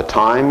about the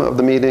time of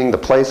the meeting, the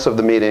place of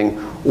the meeting,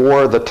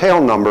 or the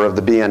tail number of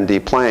the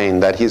BND plane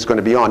that he's going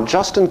to be on,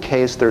 just in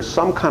case there's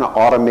some kind of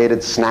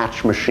automated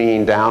snatch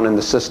machine down in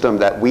the system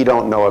that we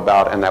don't know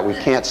about and that we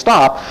can't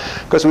stop,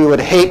 because we would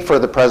hate for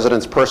the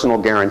president's personal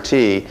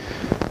guarantee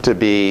to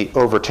be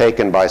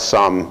overtaken by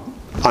some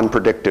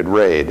unpredicted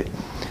raid.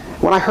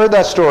 When I heard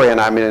that story, and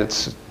I mean,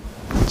 it's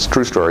a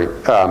true story,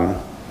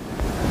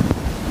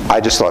 I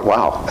just thought,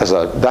 wow,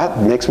 that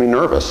makes me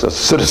nervous as a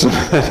citizen,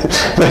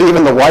 that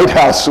even the White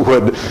House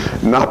would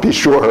not be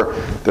sure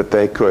that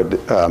they could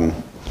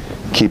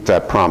keep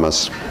that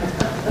promise.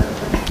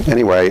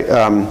 Anyway,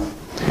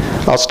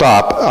 I'll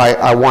stop.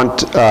 I want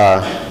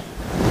to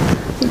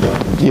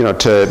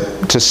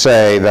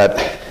say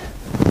that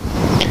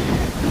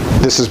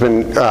this has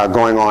been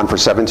going on for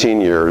 17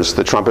 years.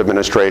 The Trump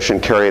administration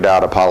carried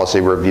out a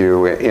policy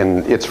review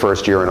in its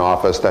first year in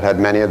office that had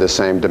many of the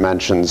same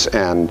dimensions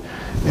and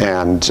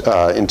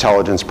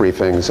intelligence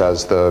briefings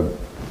as the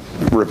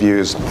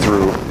reviews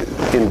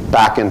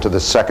back into the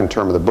second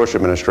term of the Bush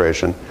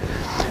administration.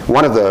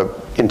 One of the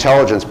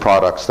intelligence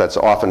products that's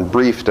often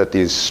briefed at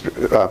these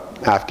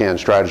Afghan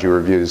strategy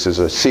reviews is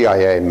a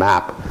CIA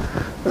map.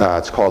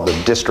 It's called the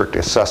District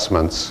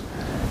Assessments.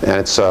 And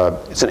it's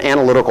an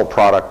analytical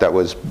product that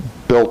was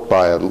built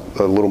by a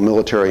little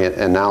military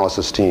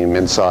analysis team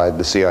inside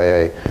the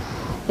CIA.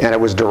 And it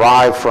was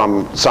derived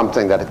from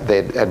something that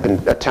had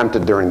been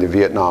attempted during the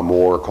Vietnam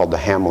War called the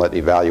Hamlet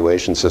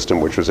Evaluation System,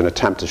 which was an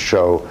attempt to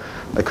show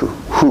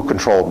who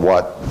controlled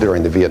what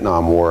during the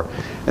Vietnam War.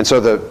 And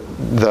so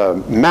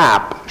the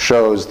map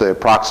shows the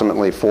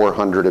approximately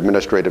 400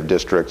 administrative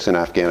districts in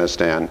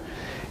Afghanistan,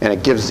 and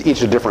it gives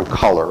each a different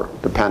color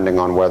depending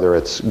on whether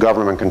it's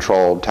government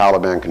controlled,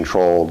 Taliban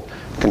controlled,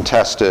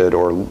 contested,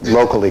 or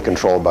locally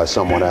controlled by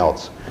someone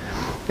else.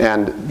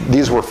 And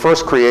these were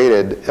first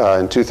created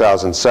in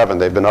 2007.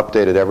 They've been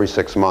updated every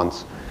 6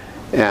 months.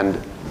 And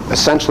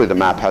essentially the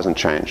map hasn't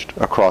changed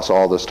across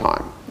all this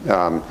time.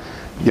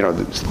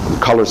 The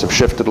colors have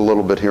shifted a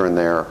little bit here and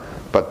there,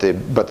 but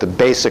the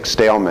basic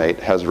stalemate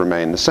has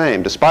remained the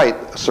same, despite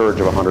a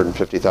surge of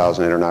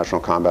 150,000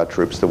 international combat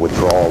troops, the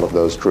withdrawal of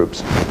those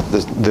troops,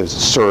 the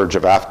surge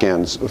of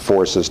Afghan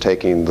forces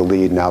taking the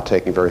lead, now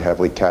taking very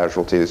heavily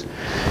casualties.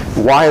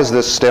 Why is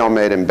this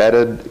stalemate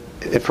embedded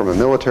from a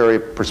military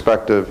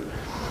perspective?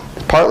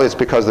 Partly it's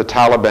because the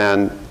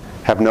Taliban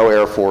have no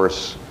air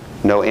force,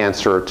 no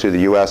answer to the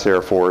US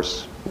Air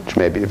Force, which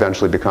may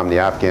eventually become the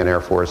Afghan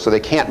Air Force, so they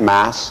can't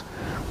mass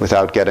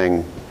without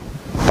getting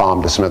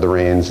bombed to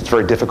smithereens. It's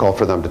very difficult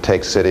for them to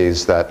take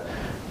cities that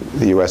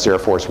the US Air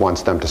Force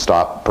wants them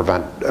to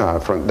prevent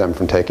them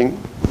from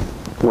taking,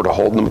 or to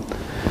hold them.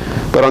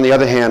 But on the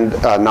other hand,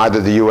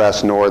 neither the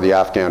US nor the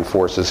Afghan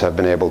forces have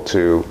been able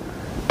to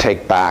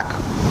take back,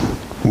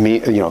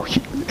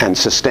 and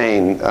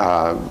sustain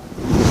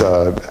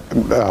the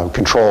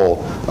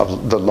control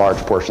of the large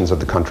portions of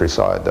the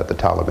countryside that the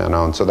Taliban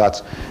own. So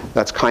that's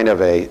kind of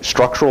a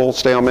structural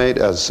stalemate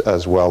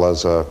as well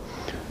as a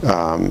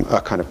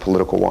kind of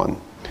political one.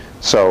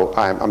 So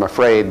I'm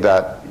afraid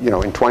that in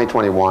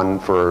 2021,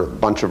 for a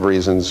bunch of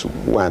reasons,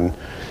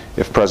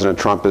 if President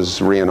Trump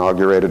is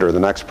re-inaugurated or the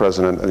next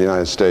president of the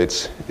United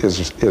States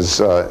is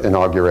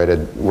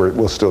inaugurated,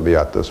 we'll still be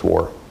at this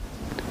war.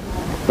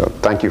 So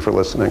thank you for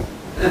listening.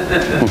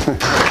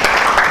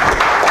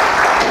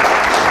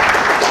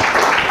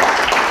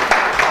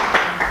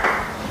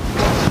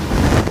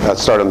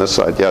 Let's start on this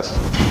side. Yes.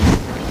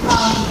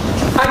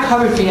 I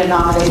covered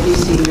Vietnam at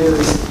ABC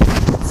News,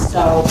 so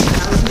I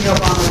was in the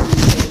Obama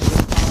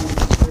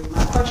administration.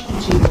 My question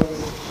to you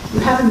is, you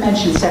haven't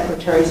mentioned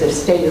secretaries of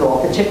state at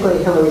all,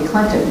 particularly Hillary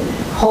Clinton.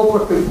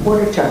 Holbrooke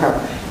reported to her.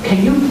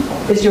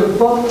 Is your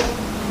book,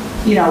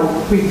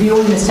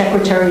 reviewing the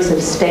secretaries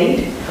of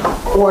state,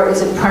 or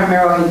is it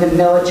primarily the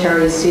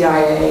military,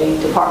 CIA,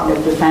 Department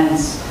of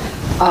Defense?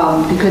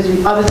 Because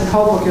other than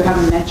Holbrooke, you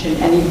haven't mentioned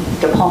any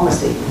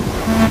diplomacy.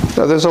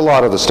 No, there's a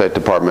lot of the State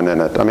Department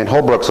in it. I mean,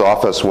 Holbrooke's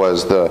office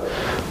was the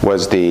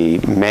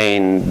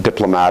main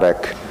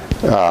diplomatic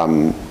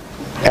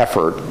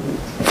effort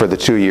for the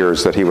 2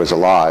 years that he was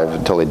alive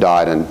until he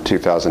died in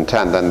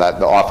 2010, then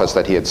the office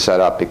that he had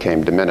set up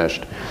became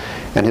diminished.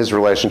 And his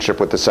relationship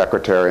with the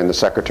secretary and the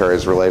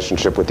secretary's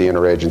relationship with the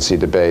interagency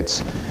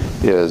debates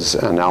is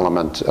an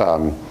element,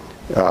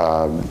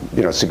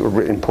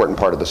 important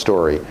part of the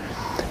story.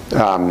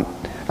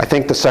 I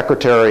think the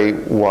secretary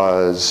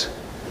was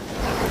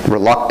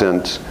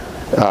reluctant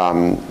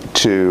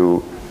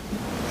to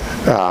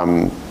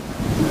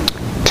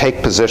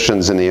take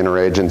positions in the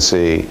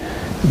interagency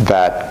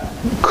that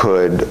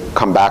could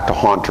come back to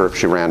haunt her if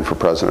she ran for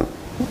president.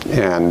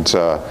 And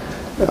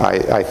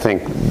I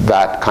think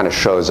that kind of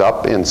shows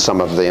up in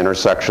some of the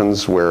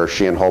intersections where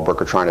she and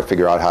Holbrooke are trying to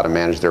figure out how to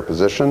manage their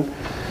position.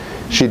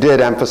 She did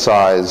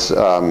emphasize,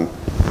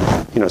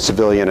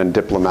 civilian and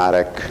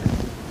diplomatic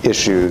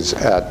issues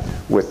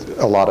with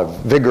a lot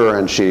of vigor,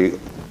 and she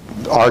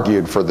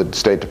argued for the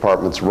State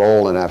Department's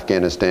role in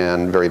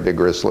Afghanistan very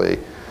vigorously.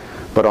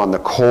 But on the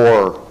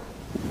core,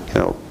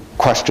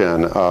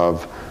 question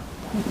of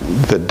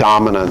the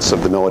dominance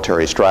of the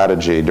military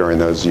strategy during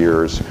those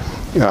years,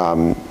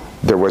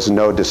 there was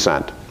no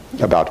dissent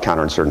about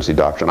counterinsurgency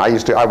doctrine.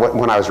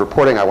 When I was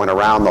reporting, I went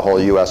around the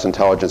whole U.S.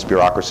 intelligence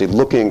bureaucracy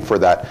looking for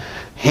that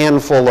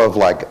handful of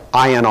like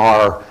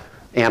INR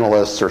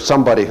analysts or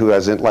somebody who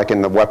has, like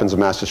in the weapons of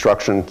mass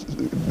destruction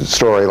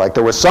story, like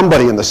there was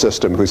somebody in the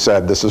system who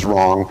said this is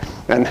wrong.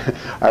 And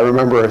I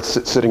remember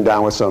sitting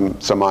down with some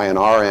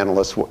INR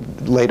analysts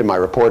late in my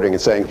reporting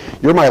and saying,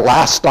 "You're my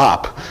last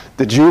stop.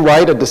 Did you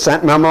write a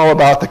dissent memo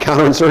about the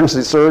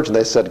counterinsurgency surge?" And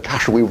they said,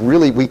 "Gosh, we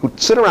could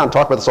sit around and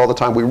talk about this all the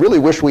time. We really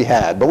wish we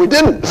had, but we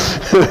didn't."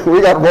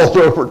 We got rolled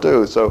over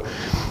too. So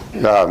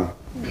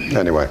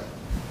anyway,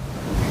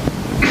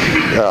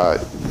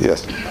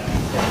 yes.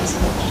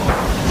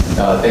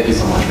 Thank you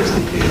so much for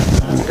speaking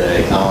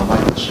today. My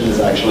question is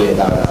actually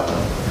about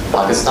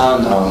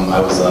Pakistan.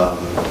 I was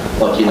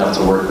lucky enough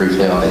to work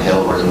briefly on the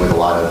Hill, working with a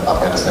lot of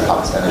Afghanistan and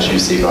Pakistan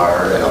issues,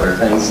 C.I.A and other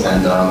things.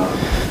 And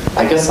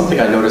I guess something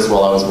I noticed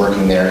while I was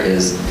working there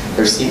is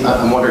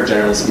I'm wondering,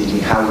 generally speaking,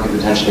 how we could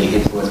potentially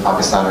influence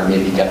Pakistan or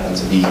maybe get them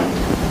to be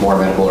more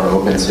amenable or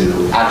open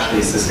to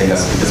actually assisting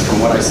us. Because from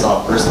what I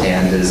saw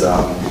firsthand is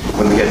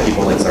when we get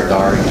people like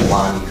Zardari and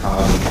Jalani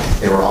come,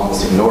 they were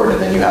almost ignored.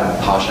 And then you have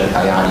Pasha,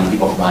 Kayani,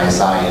 people from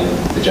ISI, and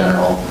the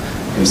general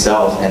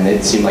himself, and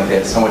it seemed like they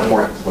had so much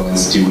more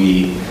influence. Do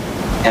we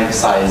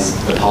emphasize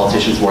the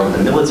politicians more than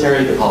the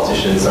military? The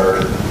politicians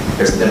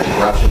there's a bit of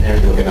corruption there.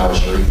 You look at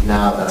Nawaz Sharif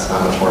now, that's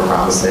not much more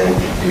promising.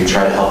 Do we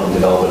try to help them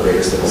develop a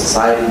greater civil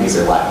society because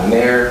they're lacking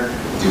there?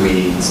 Do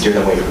we steer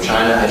them away from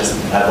China? I just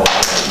have a lot of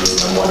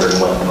ideas. I'm wondering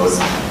what the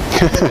most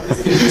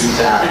is conducive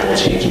to actual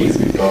change, because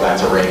if we go back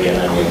to Reagan,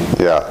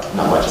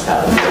 not much has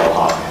happened to Bill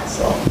Hawkins,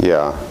 so.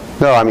 Yeah.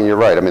 No, I mean, you're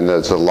right. I mean,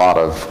 there's a lot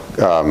of,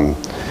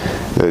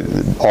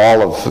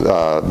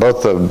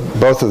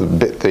 both of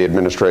the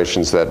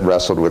administrations that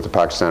wrestled with the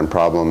Pakistan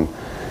problem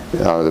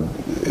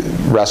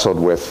wrestled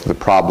with the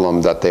problem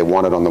that they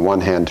wanted, on the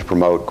one hand, to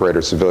promote greater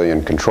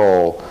civilian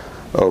control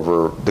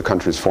over the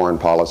country's foreign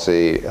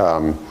policy,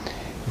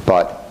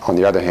 but on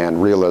the other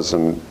hand,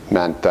 realism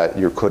meant that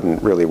you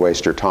couldn't really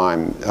waste your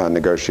time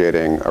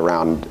negotiating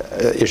around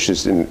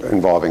issues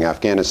involving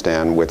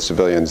Afghanistan with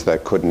civilians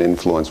that couldn't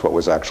influence what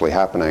was actually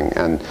happening.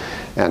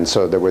 And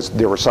so there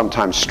were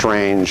sometimes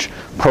strange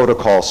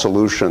protocol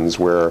solutions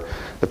where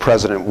the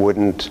president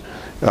wouldn't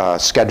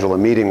schedule a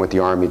meeting with the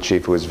army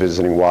chief who was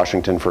visiting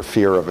Washington for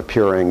fear of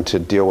appearing to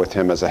deal with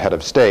him as a head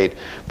of state,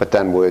 but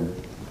then would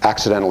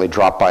accidentally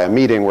drop by a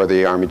meeting where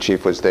the army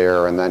chief was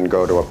there and then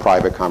go to a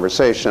private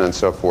conversation and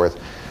so forth.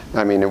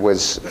 I mean, it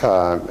was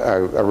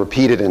a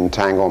repeated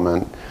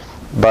entanglement.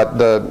 But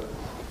the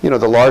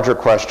larger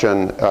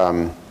question,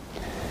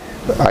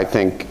 I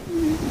think,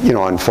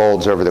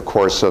 unfolds over the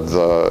course of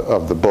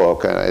the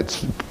book.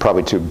 It's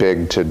probably too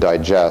big to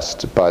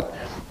digest, but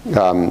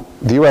the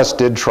U.S.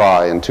 did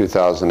try in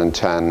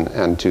 2010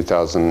 and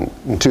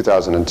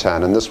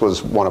 2010, and this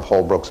was one of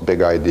Holbrooke's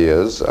big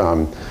ideas.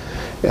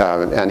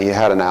 And he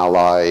had an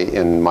ally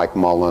in Mike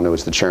Mullen, who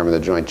was the chairman of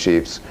the Joint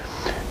Chiefs,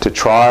 to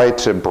try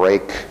to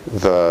break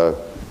the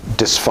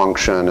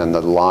dysfunction and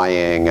the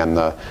lying and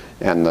the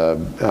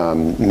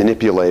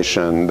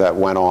manipulation that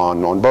went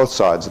on both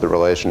sides of the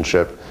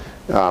relationship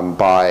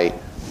by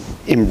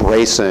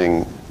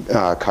embracing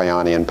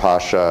Kayani and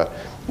Pasha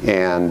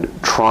and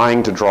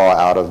trying to draw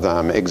out of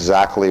them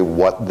exactly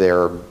what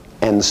their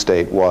end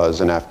state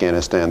was in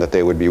Afghanistan that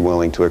they would be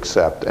willing to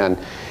accept. And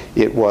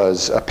it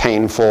was a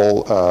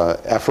painful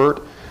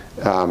effort.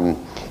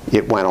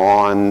 It went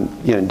on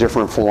in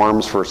different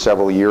forms for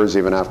several years,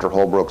 even after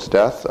Holbrooke's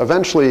death.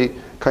 Eventually,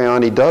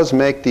 Kayani does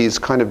make these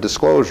kind of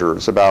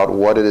disclosures about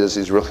what it is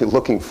he's really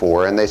looking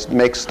for, and they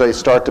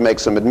start to make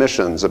some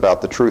admissions about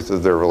the truth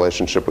of their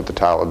relationship with the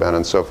Taliban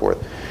and so forth.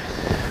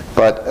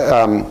 But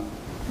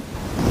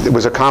it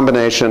was a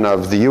combination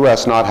of the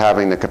U.S. not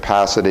having the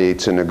capacity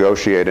to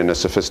negotiate in a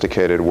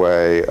sophisticated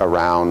way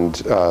around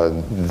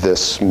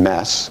this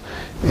mess,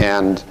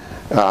 and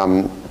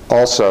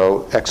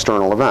also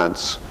external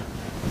events.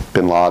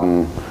 Bin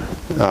Laden,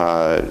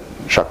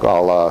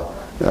 Shaqala,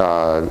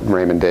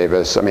 Raymond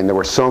Davis. I mean, there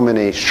were so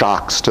many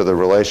shocks to the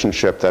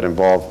relationship that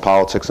involved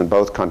politics in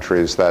both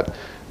countries that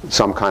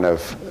some kind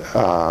of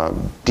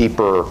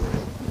deeper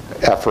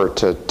effort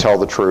to tell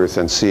the truth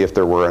and see if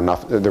there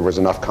was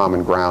enough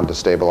common ground to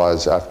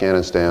stabilize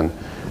Afghanistan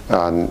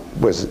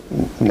was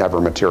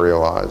never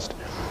materialized.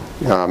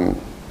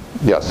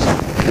 Yes,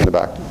 in the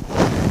back.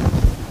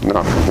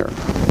 No, from here.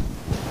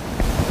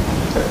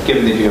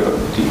 Given that you have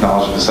a deep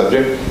knowledge of the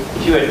subject,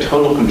 if you had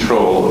total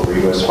control over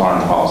U.S.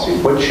 foreign policy,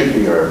 what should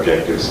be our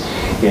objectives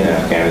in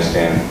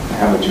Afghanistan?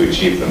 How would you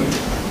achieve them?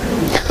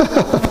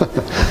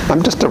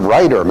 I'm just a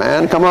writer,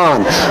 man. Come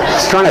on.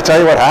 Just trying to tell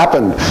you what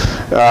happened.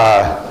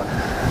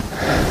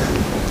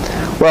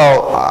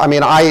 Well, I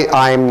mean,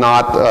 I'm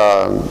not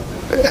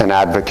an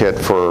advocate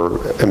for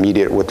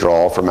immediate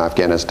withdrawal from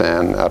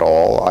Afghanistan at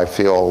all. I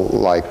feel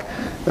like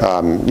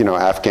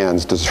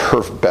Afghans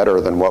deserve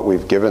better than what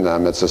we've given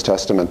them. It's a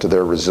testament to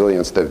their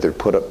resilience that they've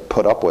put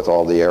up with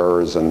all the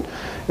errors and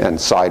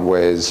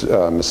sideways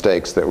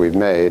mistakes that we've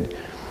made.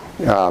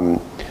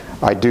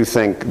 I do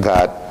think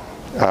that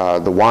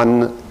the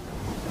one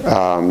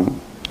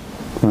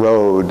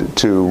road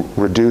to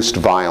reduced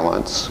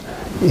violence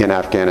in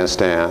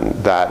Afghanistan,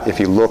 that if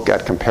you look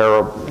at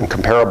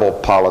comparable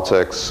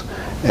politics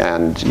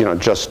and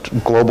just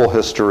global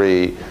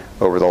history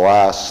over the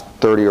last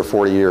 30 or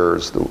 40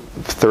 years,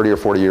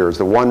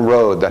 the one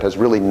road that has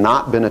really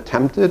not been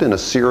attempted in a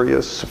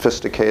serious,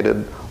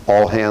 sophisticated,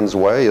 all-hands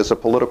way is a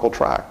political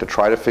track to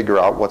try to figure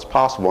out what's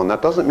possible. And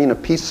that doesn't mean a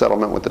peace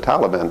settlement with the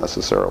Taliban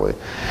necessarily.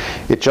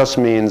 It just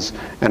means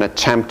an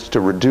attempt to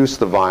reduce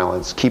the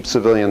violence, keep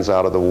civilians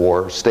out of the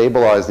war,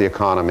 stabilize the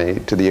economy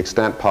to the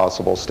extent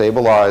possible,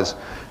 stabilize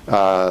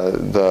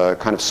the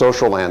kind of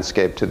social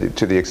landscape to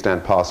the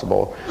extent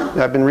possible.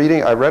 I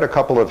read a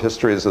couple of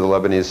histories of the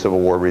Lebanese Civil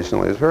War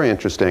recently. It was very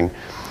interesting.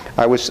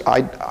 I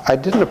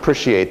didn't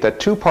appreciate that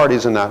two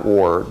parties in that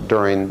war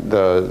during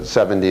the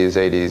 70s,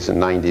 80s,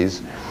 and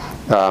 90s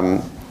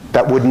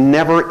that would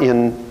never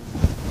in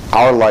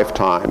our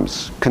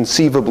lifetimes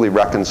conceivably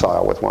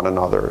reconcile with one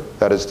another,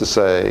 that is to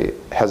say,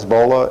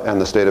 Hezbollah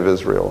and the State of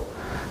Israel,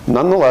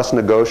 nonetheless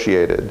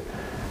negotiated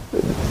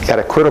at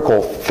a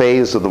critical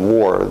phase of the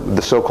war,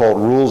 the so-called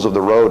Rules of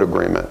the Road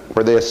agreement,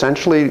 where they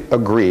essentially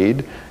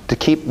agreed to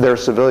keep their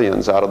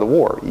civilians out of the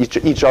war,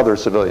 each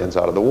other's civilians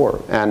out of the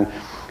war. And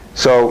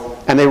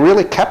they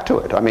really kept to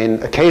it. I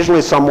mean,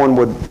 occasionally someone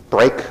would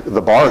break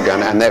the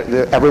bargain and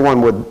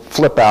everyone would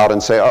flip out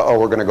and say, oh,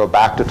 we're going to go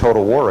back to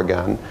total war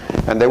again.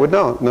 And they would,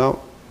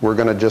 no, we're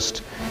going to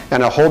just,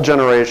 and a whole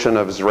generation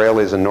of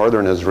Israelis in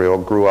northern Israel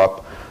grew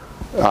up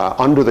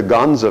under the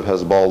guns of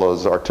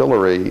Hezbollah's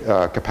artillery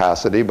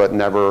capacity, but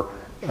never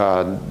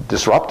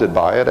disrupted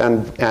by it.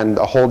 And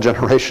a whole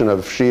generation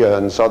of Shia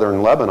in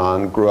southern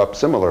Lebanon grew up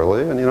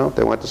similarly. And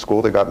they went to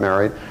school, they got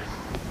married.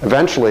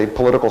 Eventually,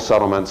 political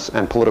settlements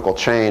and political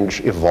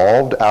change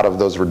evolved out of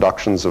those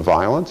reductions of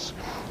violence.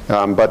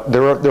 But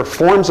there are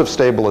forms of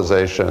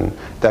stabilization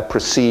that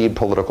precede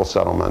political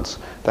settlements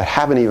that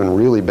haven't even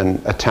really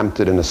been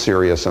attempted in a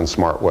serious and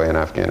smart way in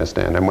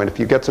Afghanistan. And if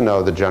you get to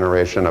know the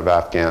generation of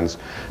Afghans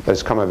that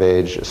has come of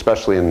age,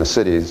 especially in the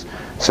cities,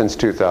 since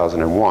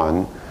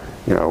 2001,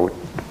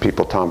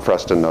 people Tom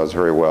Freston knows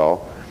very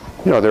well,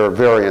 they're a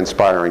very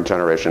inspiring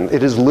generation.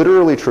 It is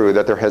literally true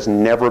that there has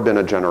never been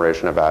a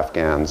generation of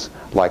Afghans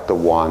like the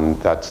one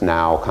that's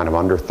now kind of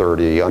under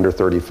 30, under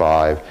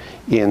 35,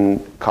 in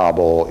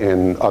Kabul,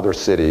 in other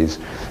cities,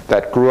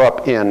 that grew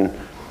up in,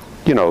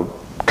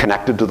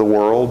 connected to the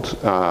world,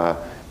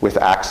 with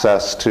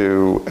access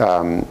to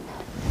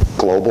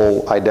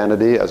global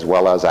identity as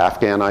well as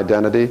Afghan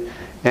identity.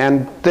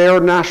 And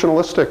they're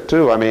nationalistic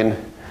too. I mean,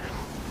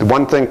 the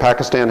one thing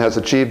Pakistan has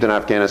achieved in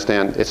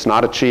Afghanistan, it's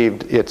not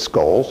achieved its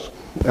goals,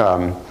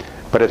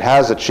 but it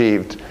has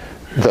achieved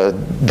the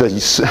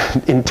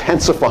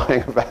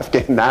intensifying of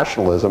Afghan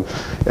nationalism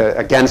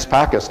against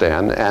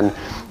Pakistan,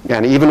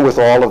 and even with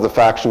all of the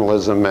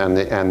factionalism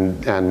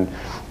and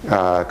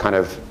kind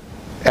of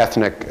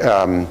ethnic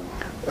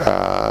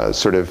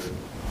sort of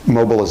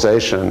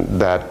mobilization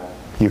that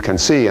you can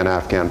see in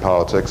Afghan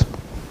politics,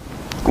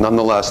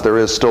 nonetheless there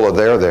is still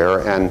a there,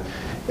 and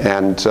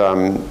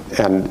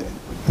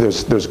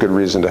there's good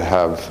reason to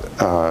have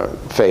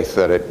faith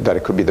that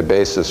it could be the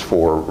basis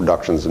for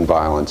reductions in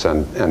violence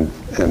and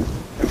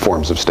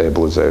forms of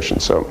stabilization.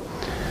 So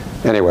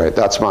anyway,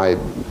 that's my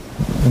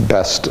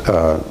best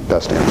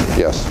answer.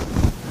 Yes.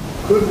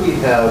 Could we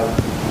have,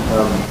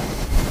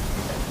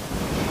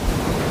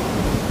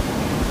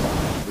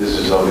 this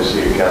is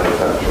obviously a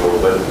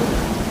counterfactual, but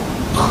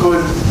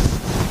could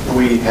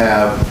we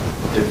have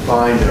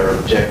defined our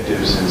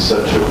objectives in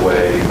such a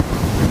way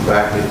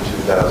back in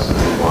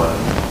 2001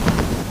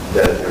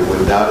 that there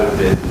would not have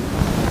been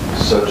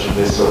such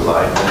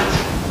misalignment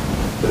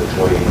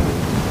between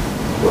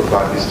what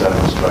Pakistan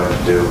was trying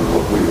to do and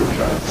what we were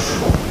trying to do?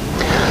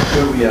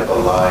 Could we have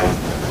aligned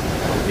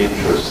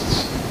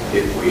interests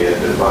if we had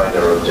defined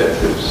our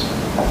objectives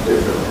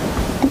differently?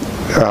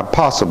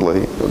 Possibly.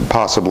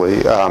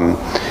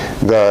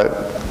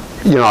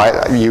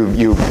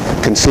 You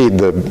concede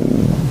the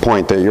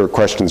point that your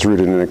question's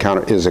rooted in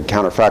is a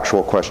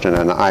counterfactual question,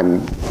 and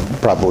I'm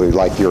probably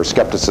like your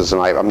skepticism.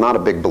 I'm not a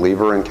big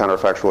believer in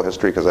counterfactual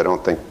history because I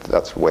don't think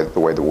that's the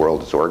way the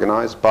world is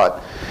organized,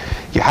 but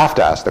you have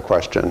to ask the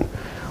question,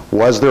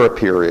 was there a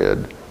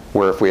period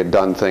where if we had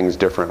done things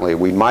differently,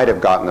 we might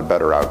have gotten a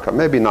better outcome?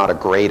 Maybe not a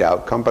great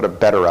outcome, but a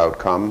better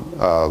outcome.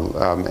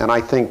 And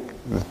I think,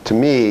 to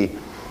me,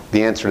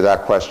 the answer to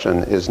that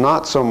question is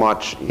not so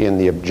much in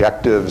the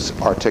objectives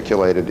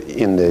articulated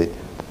in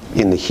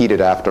the heated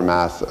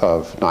aftermath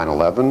of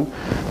 9/11,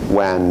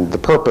 when the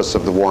purpose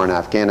of the war in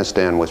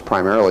Afghanistan was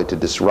primarily to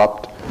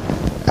disrupt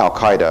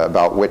al-Qaeda,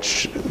 about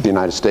which the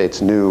United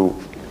States knew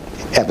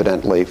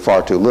evidently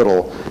far too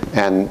little,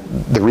 and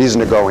the reason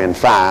to go in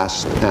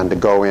fast and to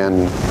go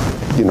in,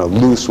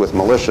 loose with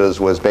militias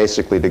was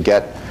basically to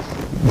get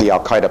the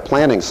al-Qaeda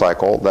planning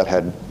cycle that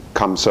had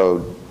become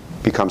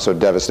so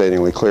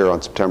devastatingly clear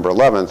on September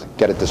 11th,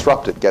 get it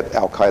disrupted, get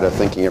al-Qaeda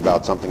thinking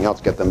about something else,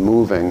 get them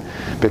moving,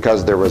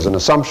 because there was an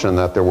assumption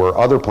that there were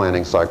other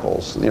planning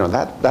cycles.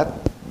 That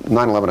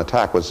 9/11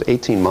 attack was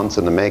 18 months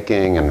in the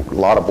making, and a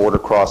lot of border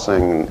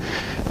crossing.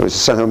 It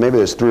was maybe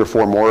there's 3 or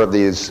 4 more of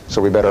these,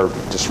 so we better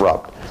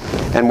disrupt.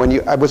 And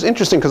it was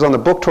interesting because on the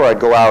book tour I'd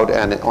go out,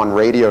 and on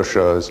radio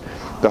shows,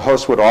 the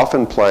host would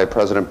often play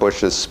President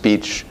Bush's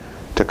speech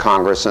to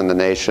Congress and the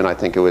nation. I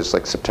think it was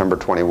like September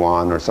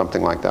 21 or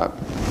something like that.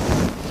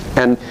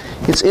 And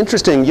it's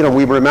interesting,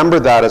 we remember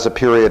that as a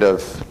period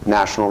of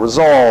national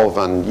resolve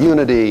and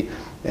unity,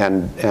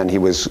 and he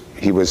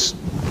was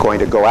going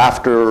to go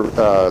after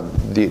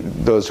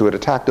those who had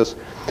attacked us.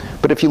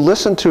 But if you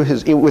listen to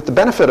with the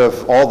benefit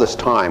of all this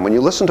time, when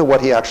you listen to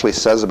what he actually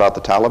says about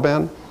the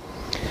Taliban,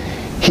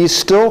 he's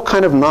still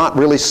kind of not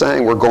really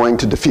saying we're going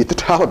to defeat the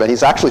Taliban.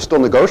 He's actually still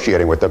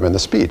negotiating with them in the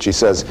speech. He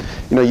says,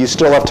 you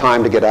still have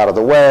time to get out of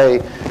the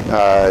way.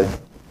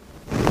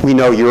 We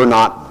know you're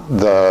not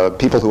the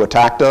people who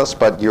attacked us,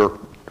 but you're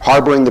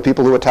harboring the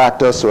people who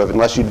attacked us, so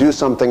unless you do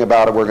something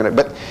about it, we're going to...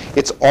 But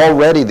it's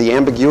already the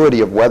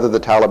ambiguity of whether the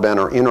Taliban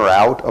are in or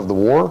out of the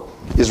war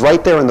is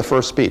right there in the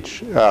first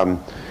speech.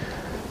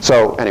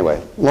 So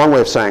anyway, long way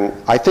of saying,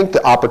 I think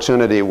the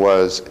opportunity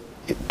was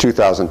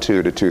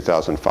 2002 to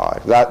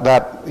 2005.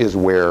 That is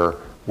where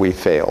we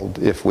failed.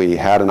 If we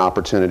had an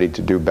opportunity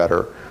to do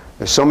better,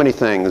 there's so many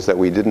things that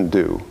we didn't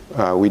do.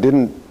 We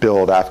didn't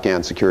build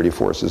Afghan security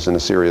forces in a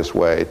serious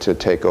way to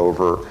take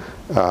over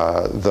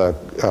the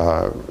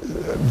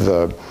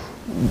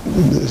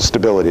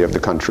stability of the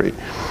country.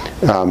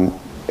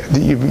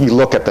 You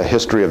look at the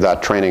history of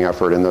that training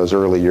effort in those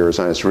early years,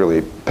 and it's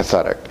really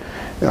pathetic.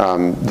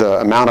 The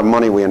amount of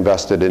money we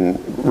invested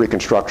in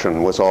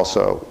reconstruction was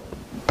also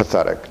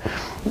pathetic,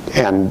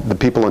 and the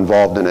people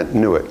involved in it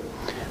knew it.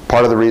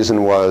 Part of the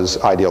reason was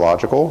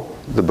ideological.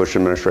 The Bush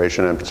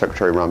administration, and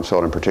Secretary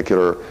Rumsfeld in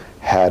particular,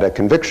 had a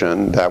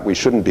conviction that we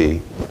shouldn't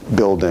be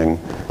building,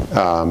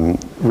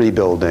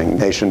 rebuilding,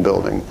 nation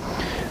building.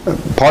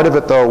 Part of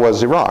it, though,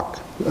 was Iraq.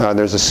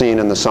 There's a scene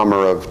in the summer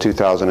of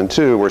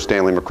 2002 where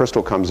Stanley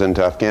McChrystal comes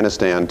into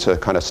Afghanistan to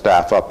kind of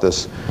staff up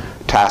this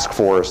task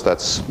force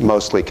that's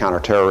mostly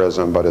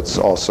counterterrorism, but it's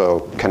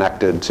also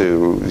connected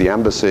to the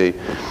embassy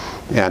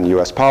and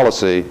U.S.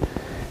 policy.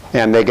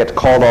 And they get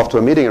called off to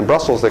a meeting in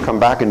Brussels. They come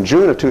back in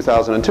June of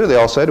 2002. They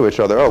all say to each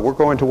other, oh, we're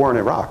going to war in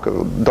Iraq.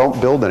 Don't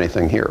build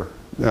anything here.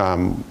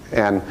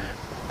 And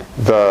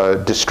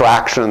the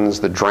distractions,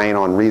 the drain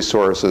on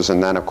resources,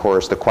 and then, of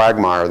course, the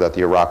quagmire that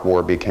the Iraq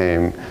war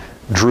became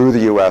drew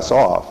the U.S.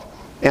 off.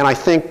 And I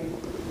think,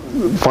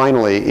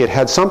 finally, it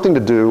had something to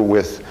do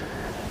with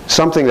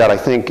something that I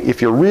think,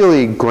 if you're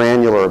really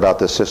granular about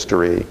this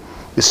history,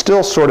 is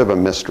still sort of a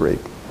mystery,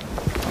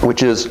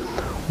 which is,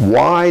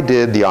 why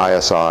did the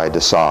ISI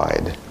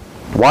decide?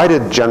 Why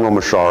did General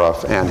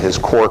Musharraf and his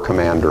corps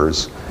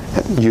commanders,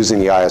 using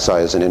the ISI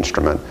as an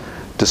instrument,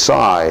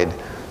 decide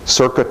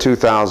circa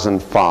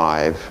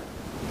 2005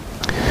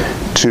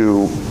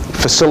 to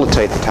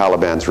facilitate the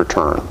Taliban's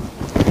return?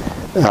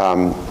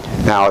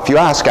 Now, if you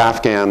ask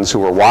Afghans who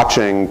were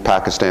watching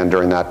Pakistan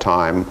during that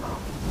time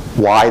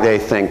why they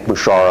think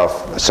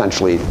Musharraf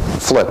essentially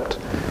flipped,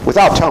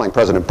 without telling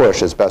President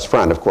Bush, his best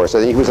friend, of course.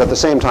 He was at the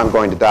same time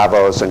going to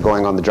Davos and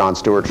going on the Jon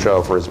Stewart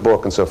show for his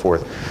book and so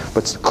forth.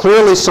 But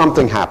clearly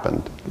something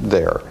happened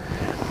there.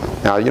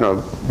 Now,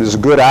 there's a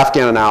good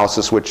Afghan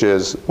analysis, which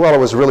is, well, it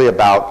was really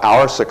about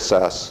our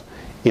success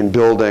in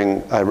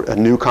building a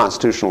new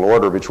constitutional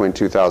order between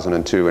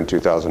 2002 and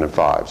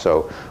 2005.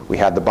 So we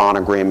had the Bonn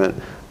Agreement.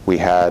 We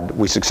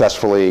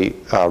successfully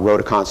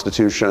wrote a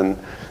constitution.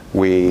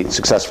 We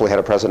successfully had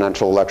a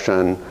presidential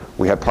election.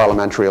 We had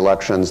parliamentary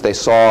elections. They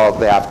saw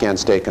the Afghan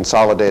state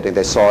consolidating.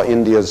 They saw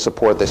India's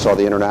support. They saw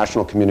the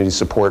international community's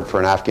support for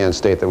an Afghan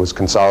state that was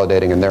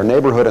consolidating in their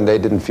neighborhood, and they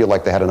didn't feel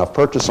like they had enough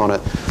purchase on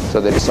it,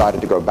 so they decided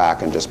to go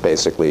back and just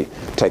basically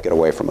take it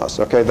away from us.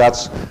 Okay,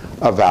 that's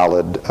a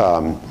valid,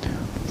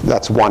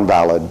 that's one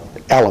valid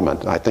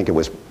element. I think it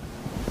was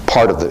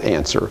part of the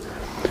answer.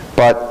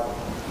 But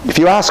if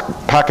you ask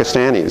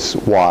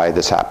Pakistanis why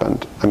this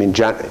happened, I mean,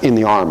 in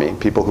the army,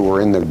 people who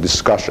were in the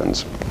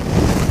discussions,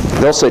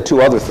 they'll say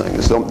two other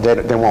things.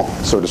 They won't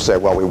sort of say,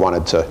 well, we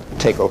wanted to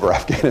take over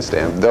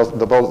Afghanistan. They'll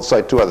both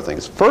cite two other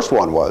things. First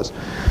one was,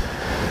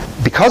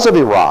 because of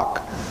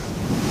Iraq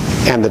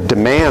and the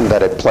demand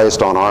that it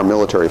placed on our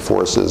military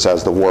forces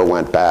as the war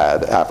went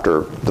bad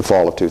after the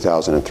fall of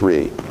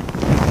 2003,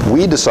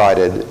 we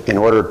decided, in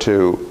order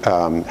to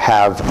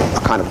have a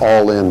kind of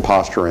all-in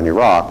posture in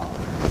Iraq,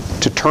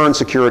 to turn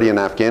security in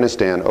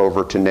Afghanistan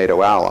over to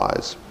NATO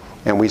allies.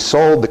 And we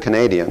sold the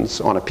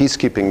Canadians on a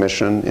peacekeeping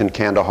mission in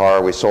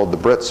Kandahar. We sold the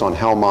Brits on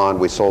Helmand.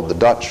 We sold the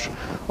Dutch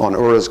on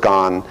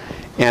Uruzgan.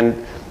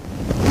 And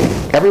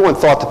everyone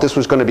thought that this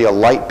was going to be a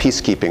light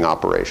peacekeeping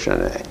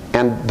operation.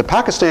 And the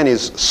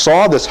Pakistanis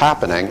saw this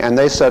happening, and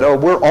they said, oh,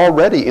 we're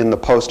already in the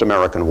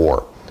post-American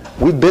war.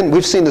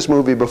 We've seen this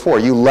movie before.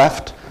 You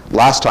left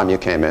last time you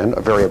came in,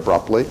 very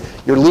abruptly.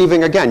 You're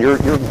leaving again.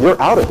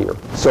 You're out of here.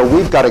 So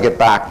we've got to get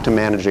back to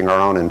managing our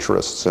own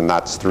interests, and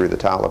that's through the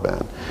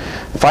Taliban.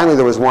 Finally,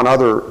 there was one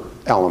other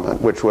element,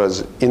 which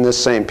was, in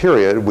this same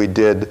period, we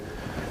did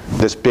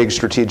this big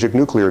strategic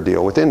nuclear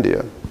deal with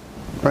India.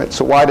 Right?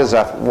 So why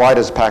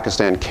does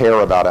Pakistan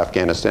care about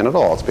Afghanistan at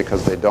all? It's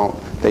because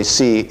they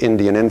see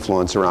Indian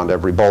influence around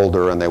every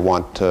boulder, and they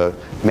want to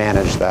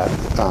manage that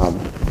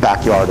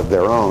backyard of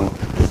their own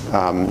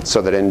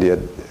so that India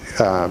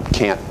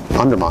can't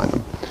undermine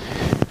them.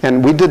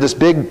 And we did this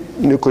big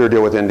nuclear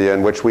deal with India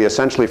in which we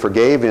essentially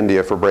forgave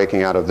India for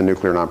breaking out of the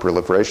nuclear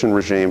non-proliferation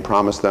regime,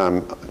 promised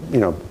them,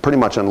 pretty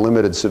much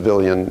unlimited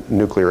civilian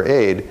nuclear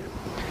aid,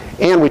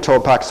 and we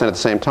told Pakistan at the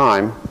same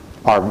time,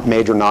 our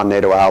major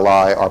non-NATO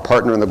ally, our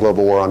partner in the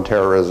global war on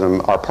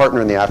terrorism, our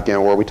partner in the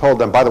Afghan war, we told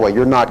them, by the way,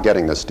 you're not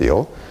getting this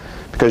deal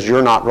because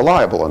you're not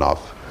reliable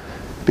enough.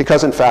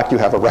 Because in fact, you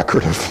have a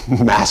record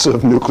of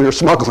massive nuclear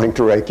smuggling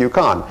through AQ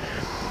Khan.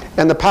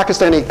 And the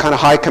Pakistani kind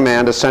of high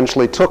command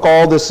essentially took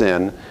all this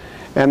in,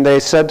 and they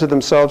said to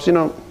themselves,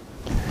 you've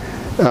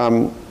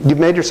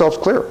made yourselves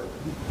clear.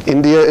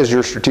 India is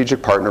your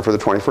strategic partner for the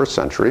 21st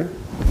century.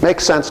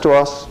 Makes sense to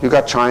us. You've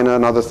got China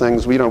and other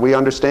things. We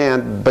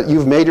understand, but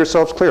you've made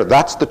yourselves clear.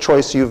 That's the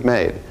choice you've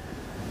made.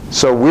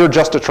 So we're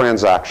just a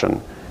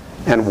transaction.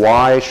 And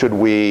why should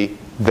we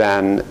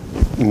then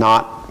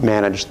not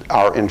manage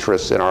our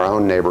interests in our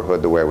own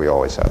neighborhood the way we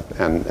always have?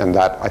 And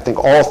that, I think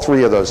all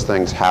three of those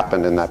things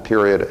happened in that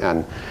period.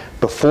 And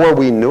before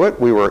we knew it,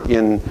 we were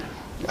in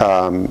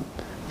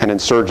an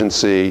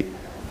insurgency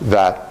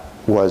that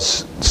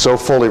was so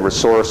fully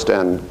resourced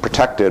and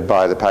protected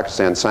by the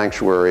Pakistan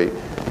sanctuary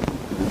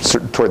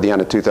toward the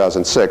end of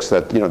 2006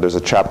 that there's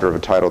a chapter of a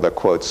title that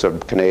quotes a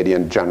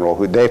Canadian general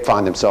who they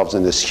find themselves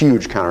in this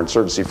huge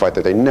counterinsurgency fight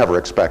that they never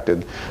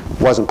expected,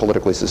 wasn't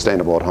politically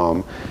sustainable at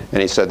home,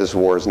 and he said this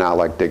war is now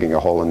like digging a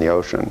hole in the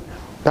ocean.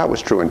 That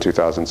was true in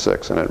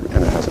 2006, and it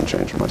hasn't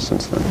changed much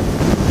since then.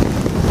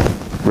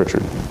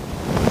 Richard.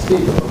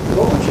 Steve,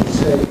 what would you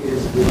say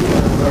is the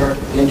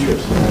American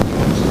interest in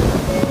Afghanistan?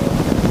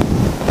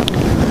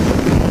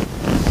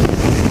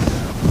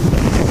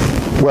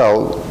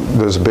 Well,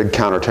 there's a big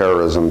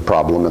counterterrorism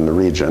problem in the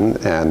region,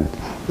 and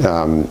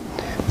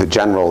the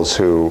generals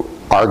who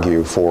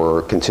argue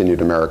for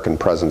continued American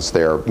presence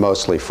there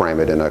mostly frame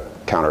it in a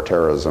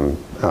counterterrorism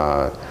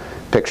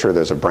picture.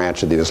 There's a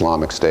branch of the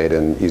Islamic State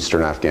in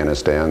eastern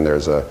Afghanistan.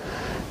 There's an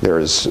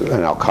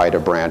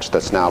Al-Qaeda branch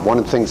that's now, one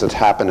of the things that's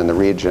happened in the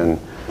region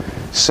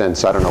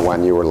since, I don't know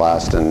when you were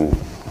last in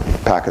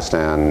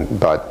Pakistan,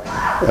 but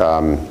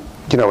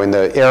in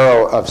the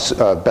era of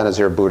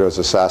Benazir Bhutto's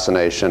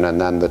assassination and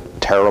then the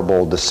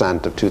terrible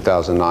descent of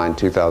 2009,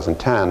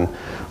 2010,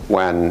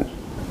 when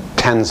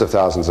tens of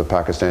thousands of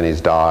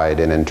Pakistanis died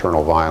in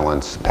internal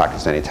violence,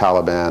 Pakistani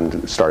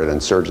Taliban started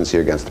insurgency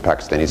against the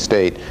Pakistani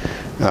state,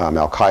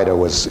 Al-Qaeda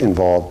was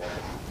involved.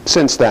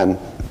 Since then,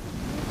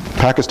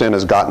 Pakistan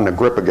has gotten a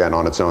grip again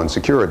on its own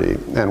security,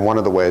 and one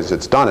of the ways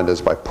it's done it is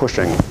by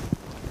pushing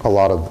a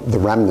lot of the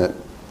remnant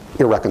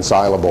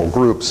irreconcilable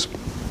groups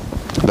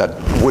that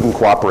wouldn't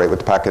cooperate with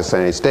the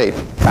Pakistani state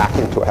back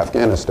into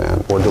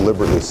Afghanistan, or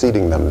deliberately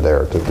seeding them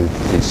there to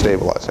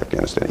destabilize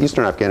Afghanistan.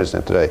 Eastern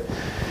Afghanistan today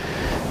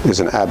is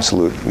an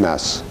absolute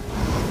mess.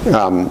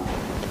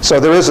 So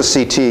there is a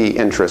CT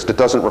interest. It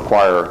doesn't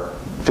require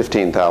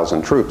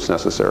 15,000 troops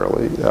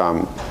necessarily.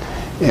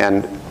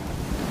 And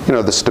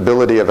the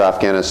stability of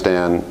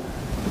Afghanistan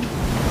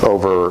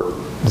over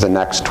the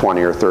next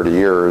 20 or 30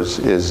 years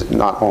is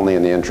not only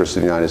in the interest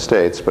of the United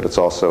States, but it's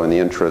also in the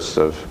interests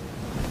of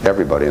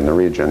everybody in the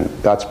region.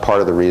 That's part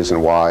of the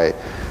reason why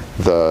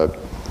the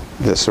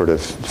sort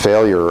of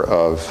failure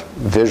of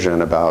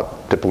vision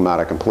about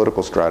diplomatic and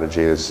political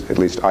strategy is, at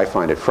least I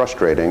find it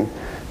frustrating,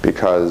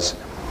 because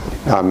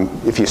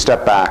if you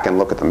step back and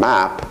look at the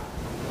map,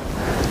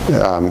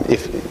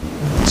 if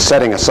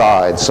setting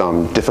aside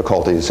some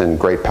difficulties in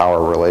great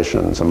power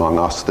relations among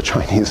us, the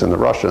Chinese and the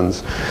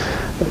Russians,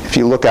 if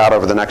you look out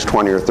over the next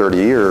 20 or 30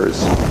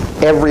 years,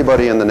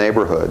 everybody in the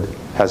neighborhood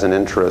has an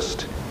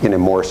interest in a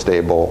more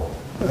stable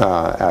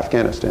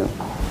Afghanistan.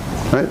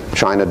 Right?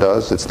 China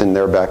does. It's in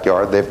their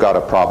backyard. They've got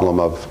a problem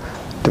of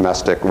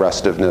domestic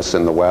restiveness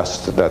in the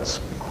West that's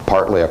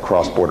partly a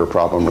cross-border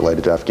problem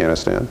related to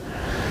Afghanistan.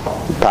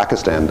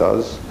 Pakistan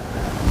does.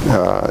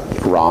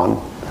 Iran,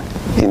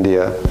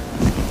 India,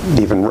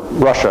 even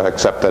Russia,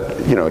 except that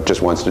it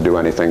just wants to do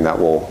anything that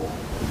will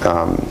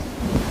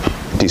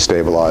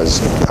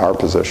destabilize our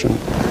position.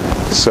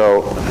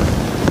 So,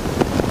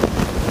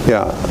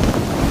 yeah.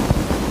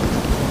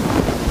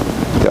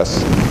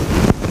 Yes.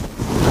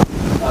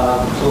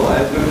 So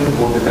I've lived in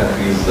both the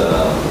countries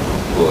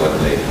for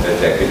like a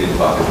decade in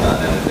Pakistan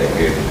and a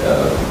decade in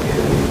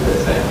the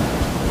US, and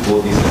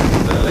both these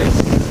countries are like.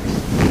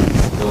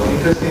 So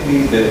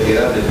interestingly, the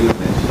era that you were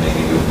mentioning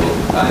in your book,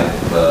 I've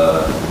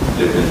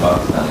lived in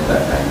Pakistan at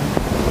that time,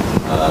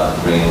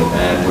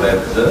 and what I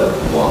observed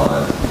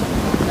was,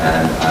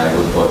 and I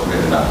was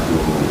fortunate enough to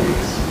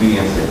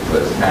experience it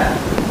firsthand,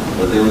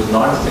 but there was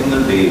not a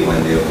single day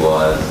when there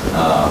was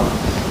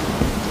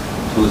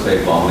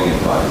suicide bombing in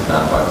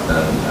Pakistan,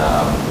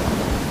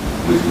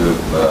 which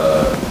we've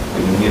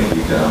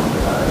immediately termed,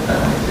 if I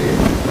might say,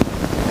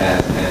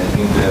 as an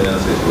internal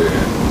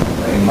situation.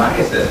 In my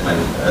assessment,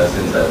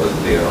 since I was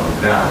there on the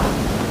ground,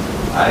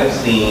 I've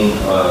seen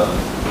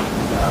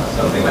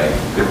something like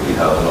 50,000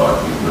 odd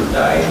people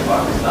die in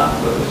Pakistan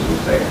for the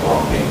suicide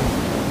bombing.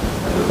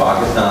 And the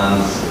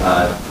Pakistan's,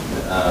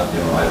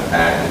 I've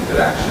had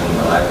interaction.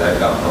 I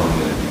come from a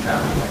military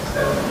family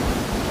myself.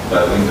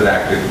 But I've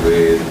interacted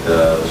with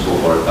the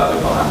so-called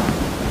Taliban,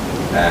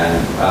 and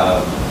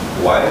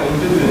while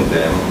interviewing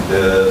them,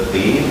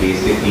 they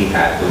basically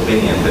had the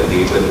opinion that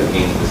they were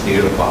against the state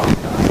of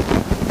Pakistan,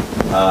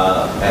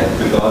 and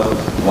because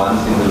of one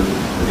single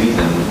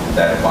reason,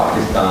 that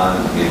Pakistan,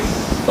 its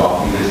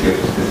top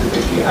leadership,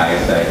 specifically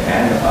ISI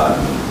and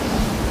army,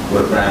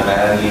 were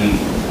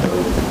primarily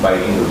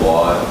fighting the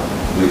war,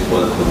 which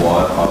was the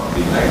war of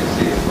the United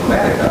States of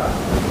America,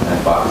 and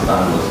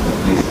Pakistan was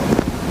complacent.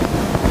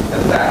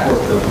 And that was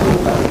the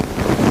blowback.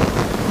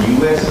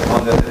 US,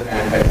 on the other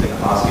hand, had been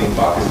asking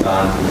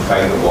Pakistan to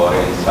fight a war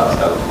in South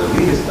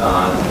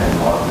Waziristan and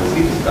North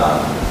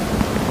Waziristan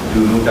to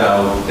root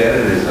out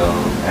terrorism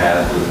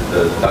as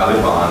the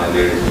Taliban, and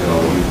there is, you know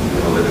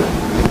the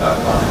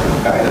Taliban and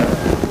Al-Qaeda.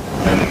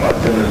 And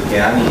General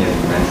Kiani, as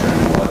you mentioned,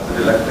 was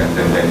reluctant,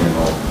 and then,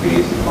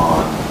 based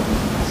on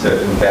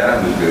certain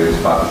parameters,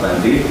 Pakistan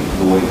did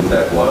go into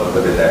that war,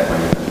 but at that point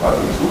it was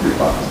partly suited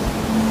Pakistan.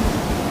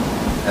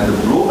 And the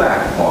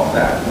blowback of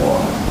that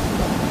was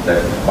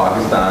that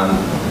Pakistan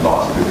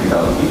lost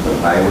 50,000 people.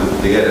 I was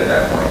there at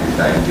that point in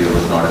time. There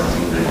was not a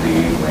single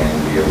day when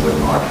there was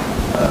not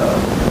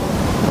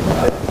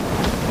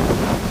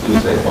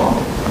suicide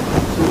bombing.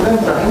 So what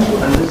I'm trying to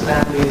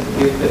understand is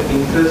if the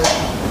interest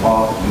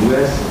of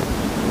US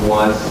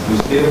was to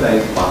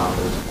stabilize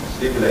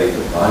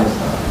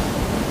Afghanistan,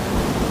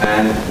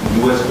 and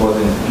US was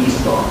in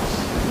peace talks,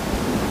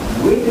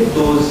 where did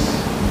those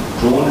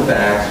drone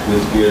attacks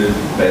which killed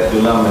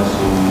Baitullah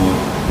Masood,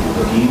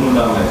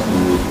 Hakeemullah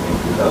Masood in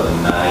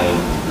 2009,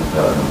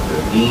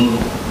 2013,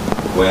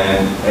 when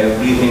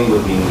everything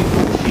was being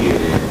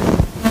negotiated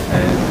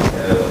and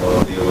there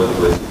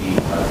was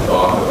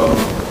talk about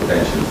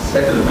potential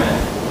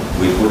settlement,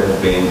 which would have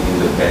been in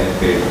the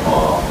benefit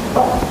of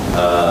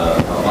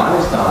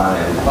Afghanistan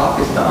and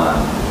Pakistan.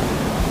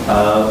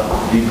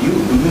 Do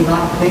you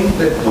not think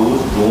that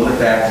those drone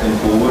attacks and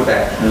covert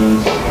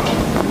actions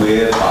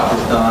where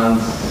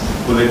Pakistan's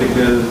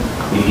political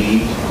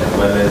elite as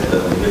well as the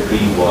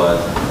military was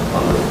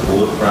on the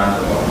forefront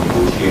of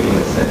negotiating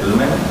a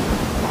settlement,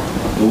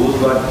 those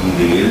got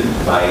derailed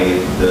by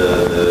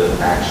the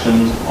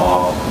actions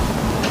of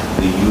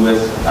the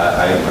US?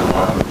 I'm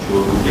not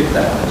sure who did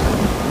that.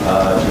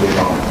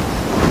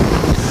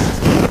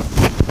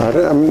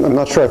 I'm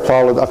not sure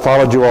I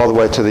followed you all the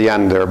way to the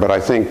end there, but I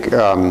think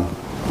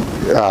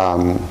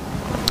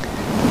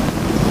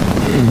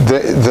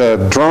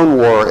the drone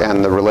war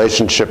and the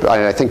relationship,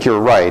 I think you're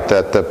right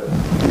that the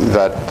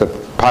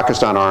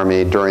Pakistan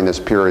army during this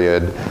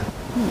period,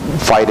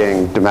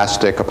 fighting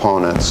domestic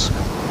opponents,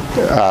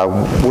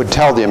 would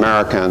tell the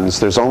Americans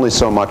there's only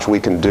so much we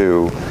can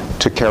do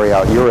to carry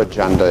out your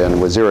agenda in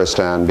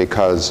Waziristan,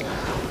 because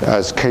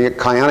as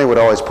Kiani would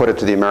always put it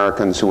to the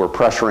Americans who were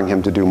pressuring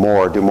him to do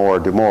more, do more,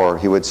 do more,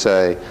 he would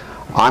say,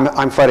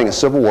 I'm fighting a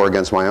civil war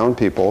against my own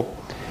people,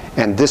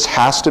 and this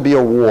has to be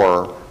a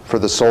war for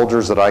the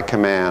soldiers that I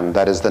command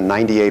that is the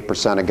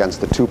 98% against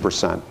the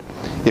 2%.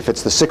 If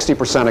it's the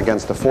 60%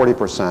 against the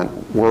 40%,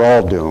 we're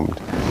all doomed.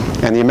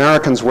 And the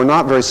Americans were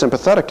not very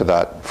sympathetic to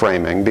that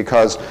framing,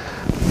 because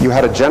you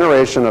had a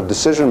generation of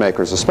decision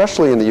makers,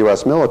 especially in the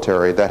US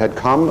military, that had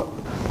come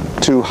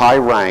to high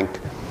rank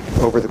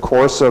over the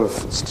course of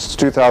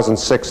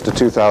 2006 to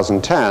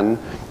 2010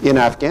 in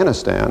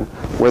Afghanistan,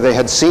 where they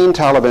had seen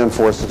Taliban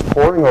forces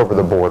pouring over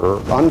the border,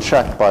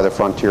 unchecked by the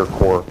Frontier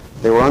Corps.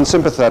 They were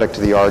unsympathetic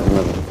to the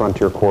argument that the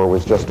Frontier Corps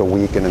was just a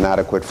weak and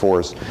inadequate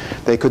force.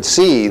 They could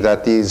see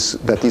that these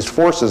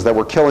forces that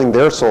were killing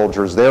their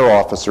soldiers, their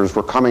officers,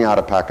 were coming out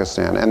of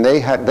Pakistan, and they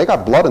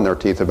got blood in their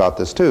teeth about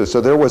this too. So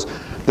there was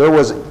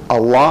a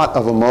lot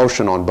of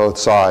emotion on both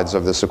sides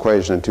of this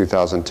equation in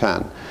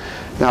 2010.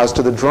 Now, as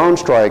to the drone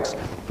strikes,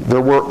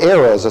 there were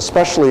eras,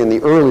 especially in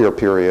the earlier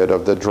period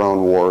of the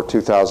drone war,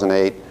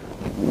 2008,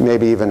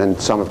 maybe even in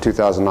some of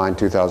 2009,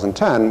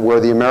 2010, where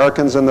the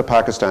Americans and the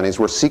Pakistanis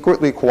were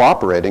secretly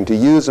cooperating to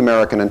use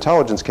American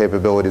intelligence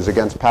capabilities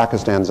against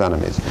Pakistan's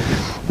enemies.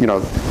 You know,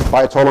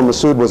 Ayatollah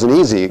Masood was an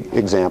easy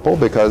example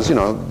because, you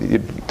know,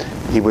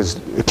 he was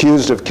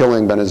accused of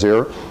killing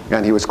Benazir,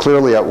 and he was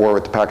clearly at war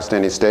with the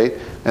Pakistani state.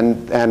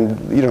 And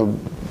you know,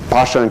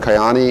 Pasha and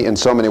Kayani, in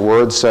so many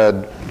words,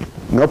 said,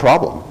 no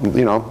problem.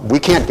 You know, we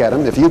can't get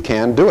him. If you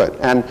can, do it.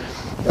 And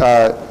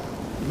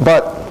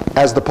but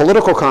as the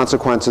political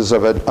consequences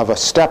of a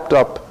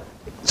stepped-up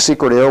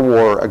secret air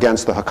war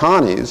against the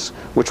Haqqanis,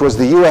 which was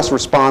the U.S.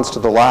 response to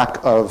the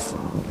lack of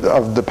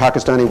the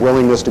Pakistani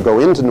willingness to go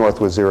into North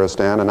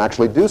Waziristan and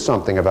actually do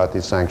something about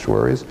these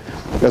sanctuaries,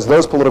 as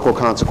those political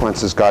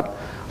consequences got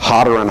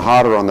hotter and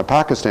hotter on the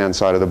Pakistan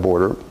side of the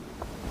border,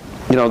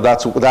 you know,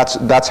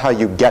 that's how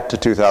you get to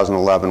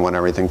 2011 when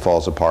everything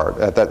falls apart.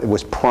 That it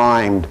was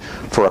primed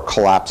for a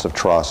collapse of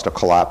trust, a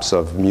collapse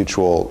of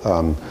mutual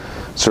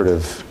sort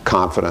of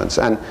confidence.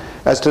 And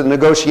as to the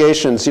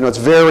negotiations, you know, it's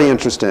very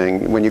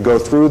interesting when you go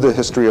through the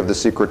history of the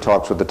secret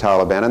talks with the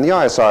Taliban, and the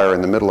ISI are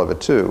in the middle of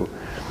it too.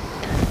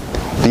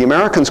 The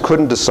Americans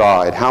couldn't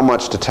decide how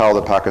much to tell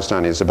the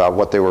Pakistanis about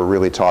what they were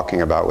really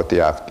talking about with the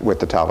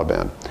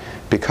Taliban,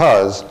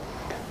 because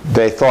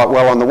they thought,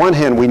 well, on the one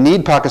hand, we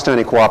need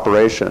Pakistani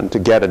cooperation to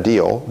get a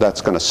deal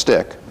that's going to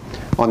stick.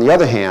 On the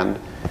other hand,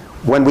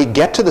 when we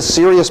get to the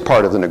serious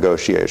part of the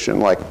negotiation,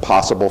 like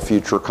possible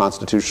future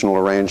constitutional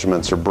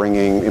arrangements or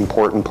bringing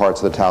important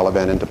parts of the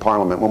Taliban into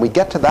parliament, when we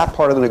get to that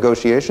part of the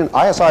negotiation,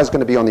 ISI is going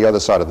to be on the other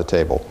side of the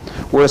table.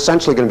 We're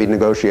essentially going to be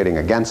negotiating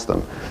against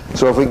them.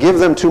 So if we give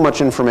them too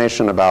much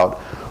information about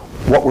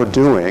what we're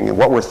doing and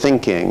what we're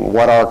thinking,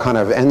 what our kind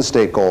of end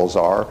state goals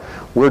are,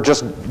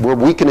 we're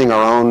weakening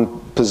our own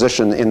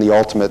position in the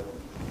ultimate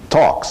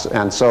talks.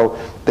 And so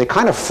they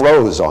kind of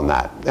froze on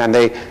that. And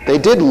they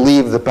did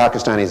leave the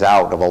Pakistanis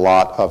out of a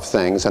lot of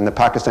things. And the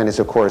Pakistanis,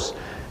 of course,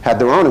 had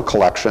their own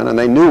collection. And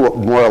they knew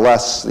more or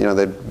less, you know,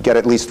 they'd get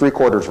at least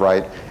 3/4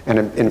 right, and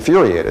it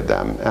infuriated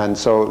them. And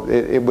so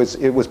it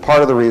was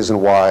part of the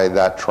reason why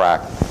that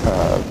track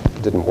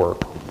didn't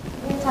work.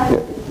 Yeah.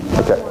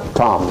 Okay,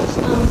 Tom, this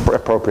is the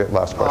appropriate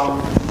last question.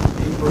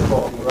 First of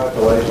all,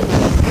 congratulations.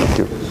 Thank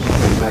you.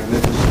 It's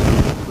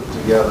magnificent, put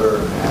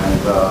together, and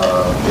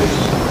it's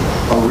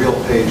a real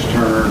page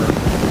turner,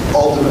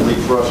 ultimately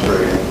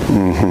frustrating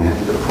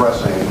and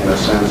depressing in a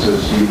sense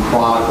as you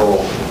chronicle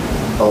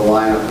a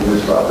lineup of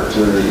missed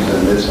opportunities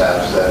and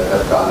mishaps that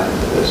have gone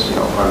into this, you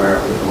know,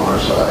 primarily from our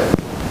side.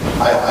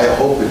 I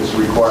hope it's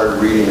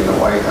required reading in the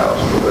White House,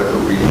 or whatever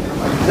reading it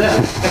might be.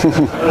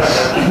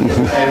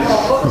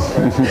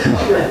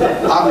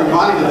 I'm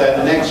reminded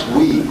that next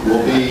week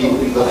will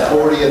be the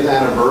 40th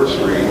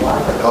anniversary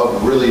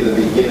of really the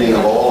beginning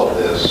of all of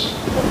this,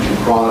 which you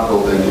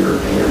chronicled in your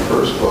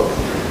first book,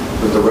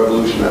 with the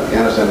revolution in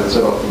Afghanistan that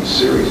set off these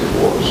series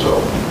of wars.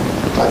 So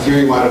I fear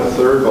you might have a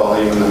third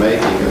volume in the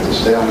making if the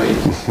stalemate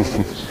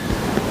continues.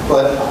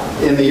 But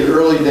in the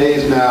early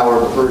days now, or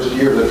the first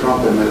year of the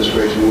Trump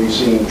administration, we've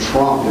seen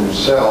Trump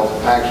himself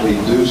actually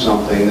do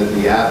something that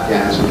the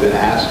Afghans have been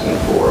asking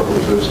for,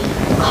 which was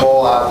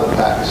call out the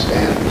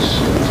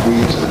Pakistanis in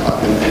tweets,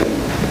 and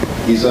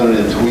he's done it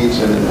in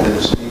tweets and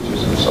in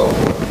speeches and so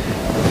forth.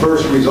 The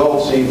first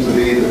result seems to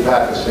be that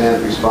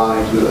Pakistan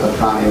responding to the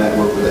Haqqani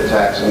network with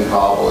attacks in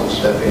Kabul and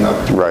stepping up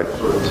Right.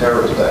 sort of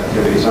terrorist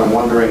activities. I'm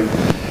wondering,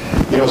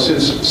 you know,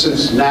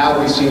 since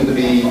now we seem to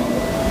be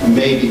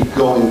maybe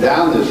going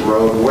down this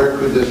road, where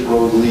could this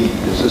road lead?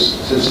 Is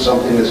this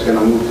something that's going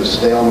to move the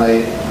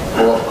stalemate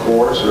off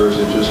course, or is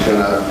it just going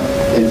to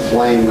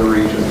inflame the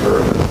region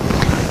further?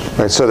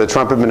 Right, so the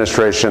Trump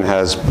administration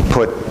has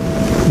put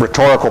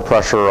rhetorical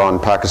pressure on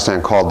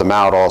Pakistan, called them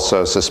out,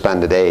 also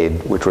suspended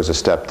aid, which was a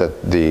step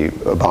that the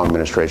Obama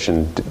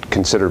administration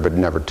considered but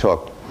never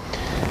took.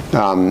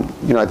 You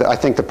know, I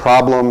think the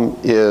problem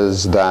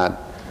is that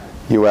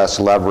U.S.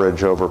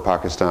 leverage over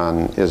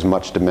Pakistan is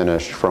much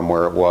diminished from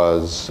where it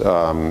was,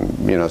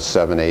 you know,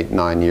 7, 8,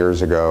 9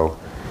 years ago.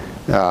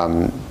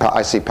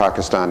 I see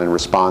Pakistan in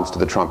response to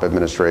the Trump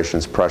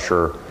administration's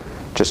pressure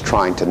just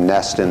trying to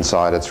nest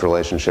inside its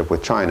relationship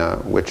with China,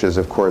 which has,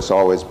 of course,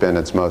 always been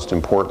its most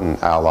important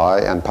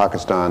ally, and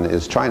Pakistan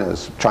is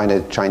China's.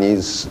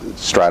 Chinese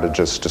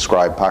strategists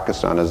describe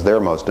Pakistan as their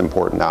most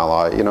important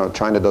ally. You know,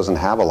 China doesn't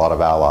have a lot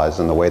of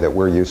allies in the way that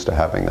we're used to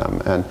having them,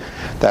 and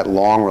that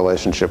long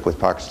relationship with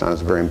Pakistan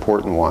is a very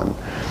important one.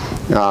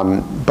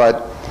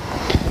 But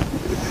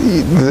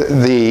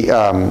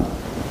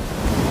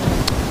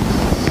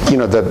you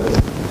know, the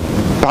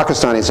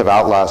Pakistanis have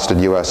outlasted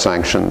U.S.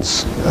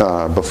 sanctions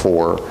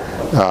before.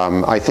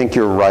 I think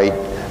you're right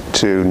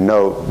to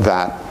note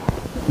that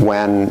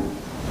when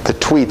the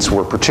tweets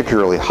were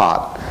particularly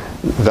hot,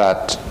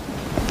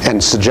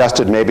 and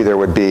suggested maybe there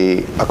would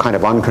be a kind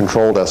of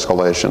uncontrolled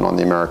escalation on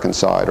the American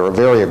side, or a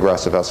very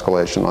aggressive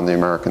escalation on the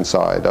American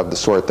side, of the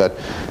sort that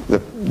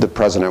the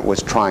president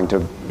was trying to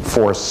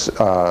force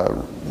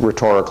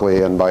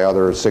rhetorically and by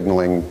other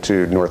signaling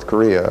to North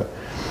Korea.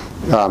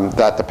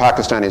 That the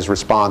Pakistanis'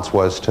 response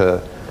was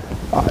to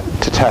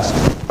to test.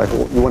 Like,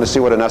 you want to see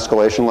what an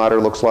escalation ladder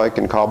looks like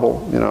in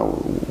Kabul? You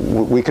know,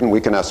 we can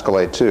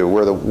escalate too.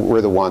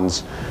 We're the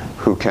ones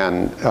who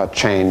can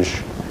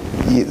change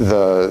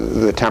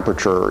the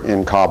temperature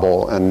in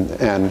Kabul and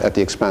at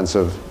the expense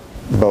of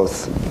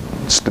both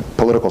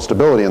political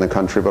stability in the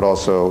country, but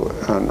also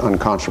an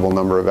unconscionable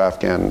number of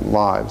Afghan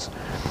lives.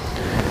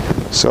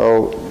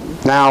 So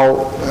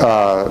now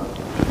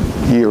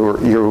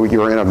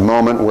you're in a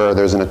moment where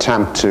there's an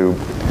attempt to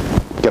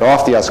get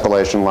off the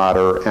escalation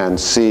ladder and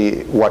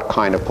see what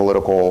kind of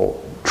political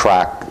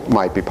track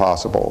might be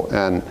possible.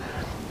 And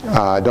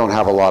I don't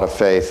have a lot of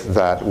faith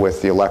that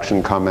with the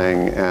election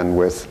coming and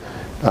with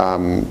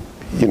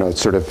you know,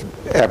 sort of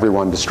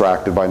everyone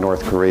distracted by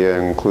North Korea,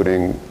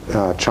 including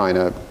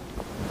China,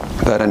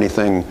 that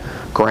anything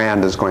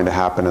grand is going to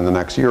happen in the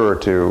next year or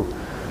two.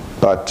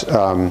 But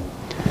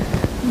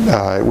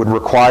it would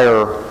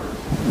require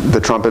the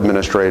Trump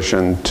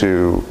administration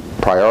to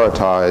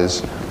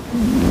prioritize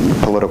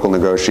political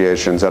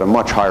negotiations at a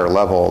much higher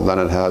level than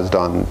it has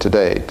done to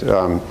date.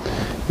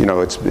 You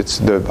know, it's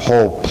the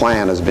whole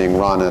plan is being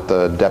run at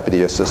the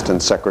deputy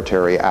assistant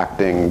secretary,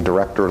 acting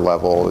director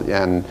level,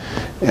 and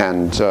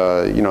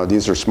you know,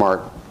 these are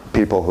smart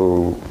people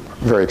who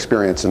are very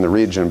experienced in the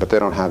region, but they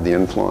don't have the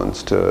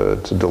influence to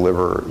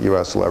deliver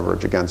U.S.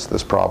 leverage against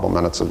this problem,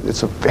 and it's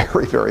a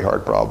very, very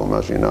hard problem,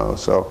 as you know.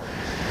 So,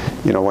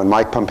 you know, when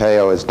Mike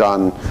Pompeo is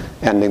done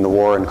ending the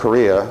war in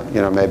Korea,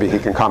 you know, maybe he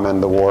can come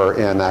end the war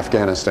in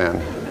Afghanistan.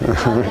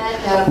 On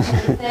that note,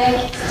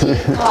 thank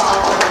Steve Coll.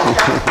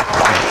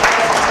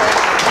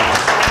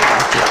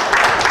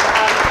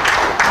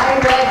 I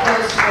read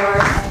those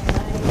stories.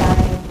 I'm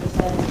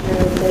 99%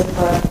 through this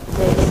book.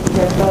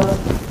 They're both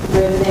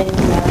riveting,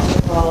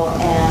 masterful,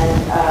 and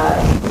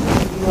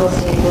you will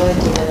stay glued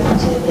to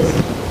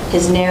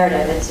his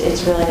narrative.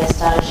 It's really an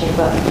astonishing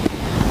book.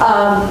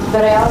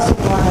 But I also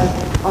want to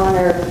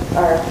honor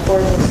our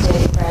fourth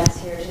estate friends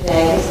here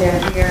today, because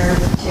they're here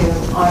to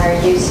honor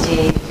you,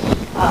 Steve.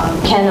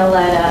 Ken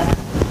Aletta,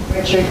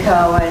 Richard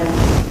Cohen,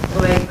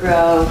 Lloyd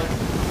Grove,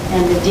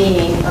 and the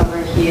Dean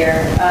over here,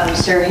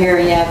 Sir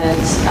Harry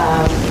Evans.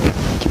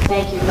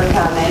 Thank you for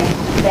coming.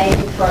 Thank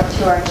you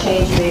to our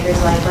change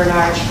makers like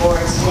Bernard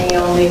Schwartz,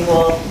 Naomi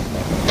Wolf,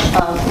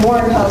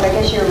 Warren Hope, I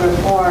guess you're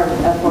reformed,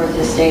 a fourth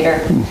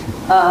estater.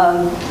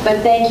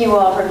 But thank you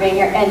all for being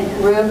here. And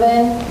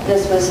Ruben,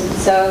 this was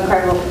so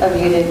incredible of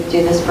you to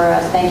do this for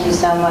us. Thank you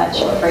so much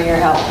for your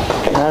help.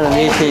 Not an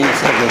easy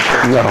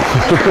signature. No.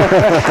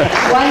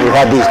 We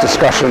had these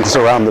discussions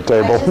around the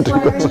table. I just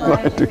want to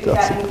remind you, we've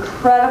got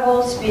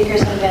incredible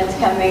speakers and events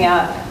coming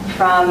up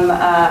from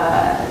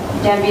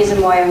Dan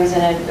Biesemoyer, who's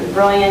a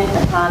brilliant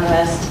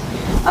economist,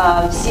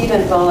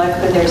 Stephen Bullock,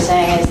 who they're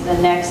saying is the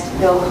next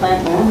Bill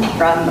Clinton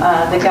from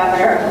the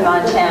governor of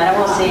Montana.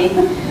 We'll see.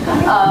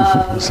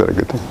 Said a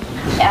good thing.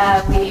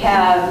 We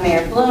have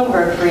Mayor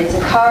Bloomberg, Fareed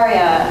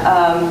Zakaria,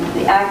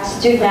 the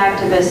student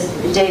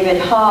activist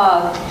David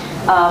Hogg,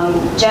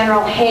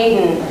 General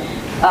Hayden,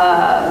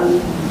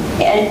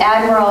 and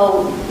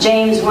Admiral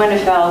James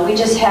Winnefeld. We're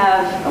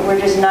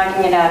just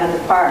knocking it out of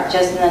the park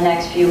just in the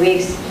next few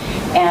weeks.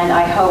 And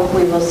I hope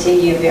we will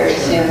see you very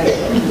soon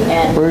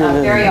and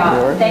very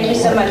often. Thank you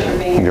so much for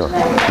being here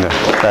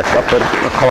tonight.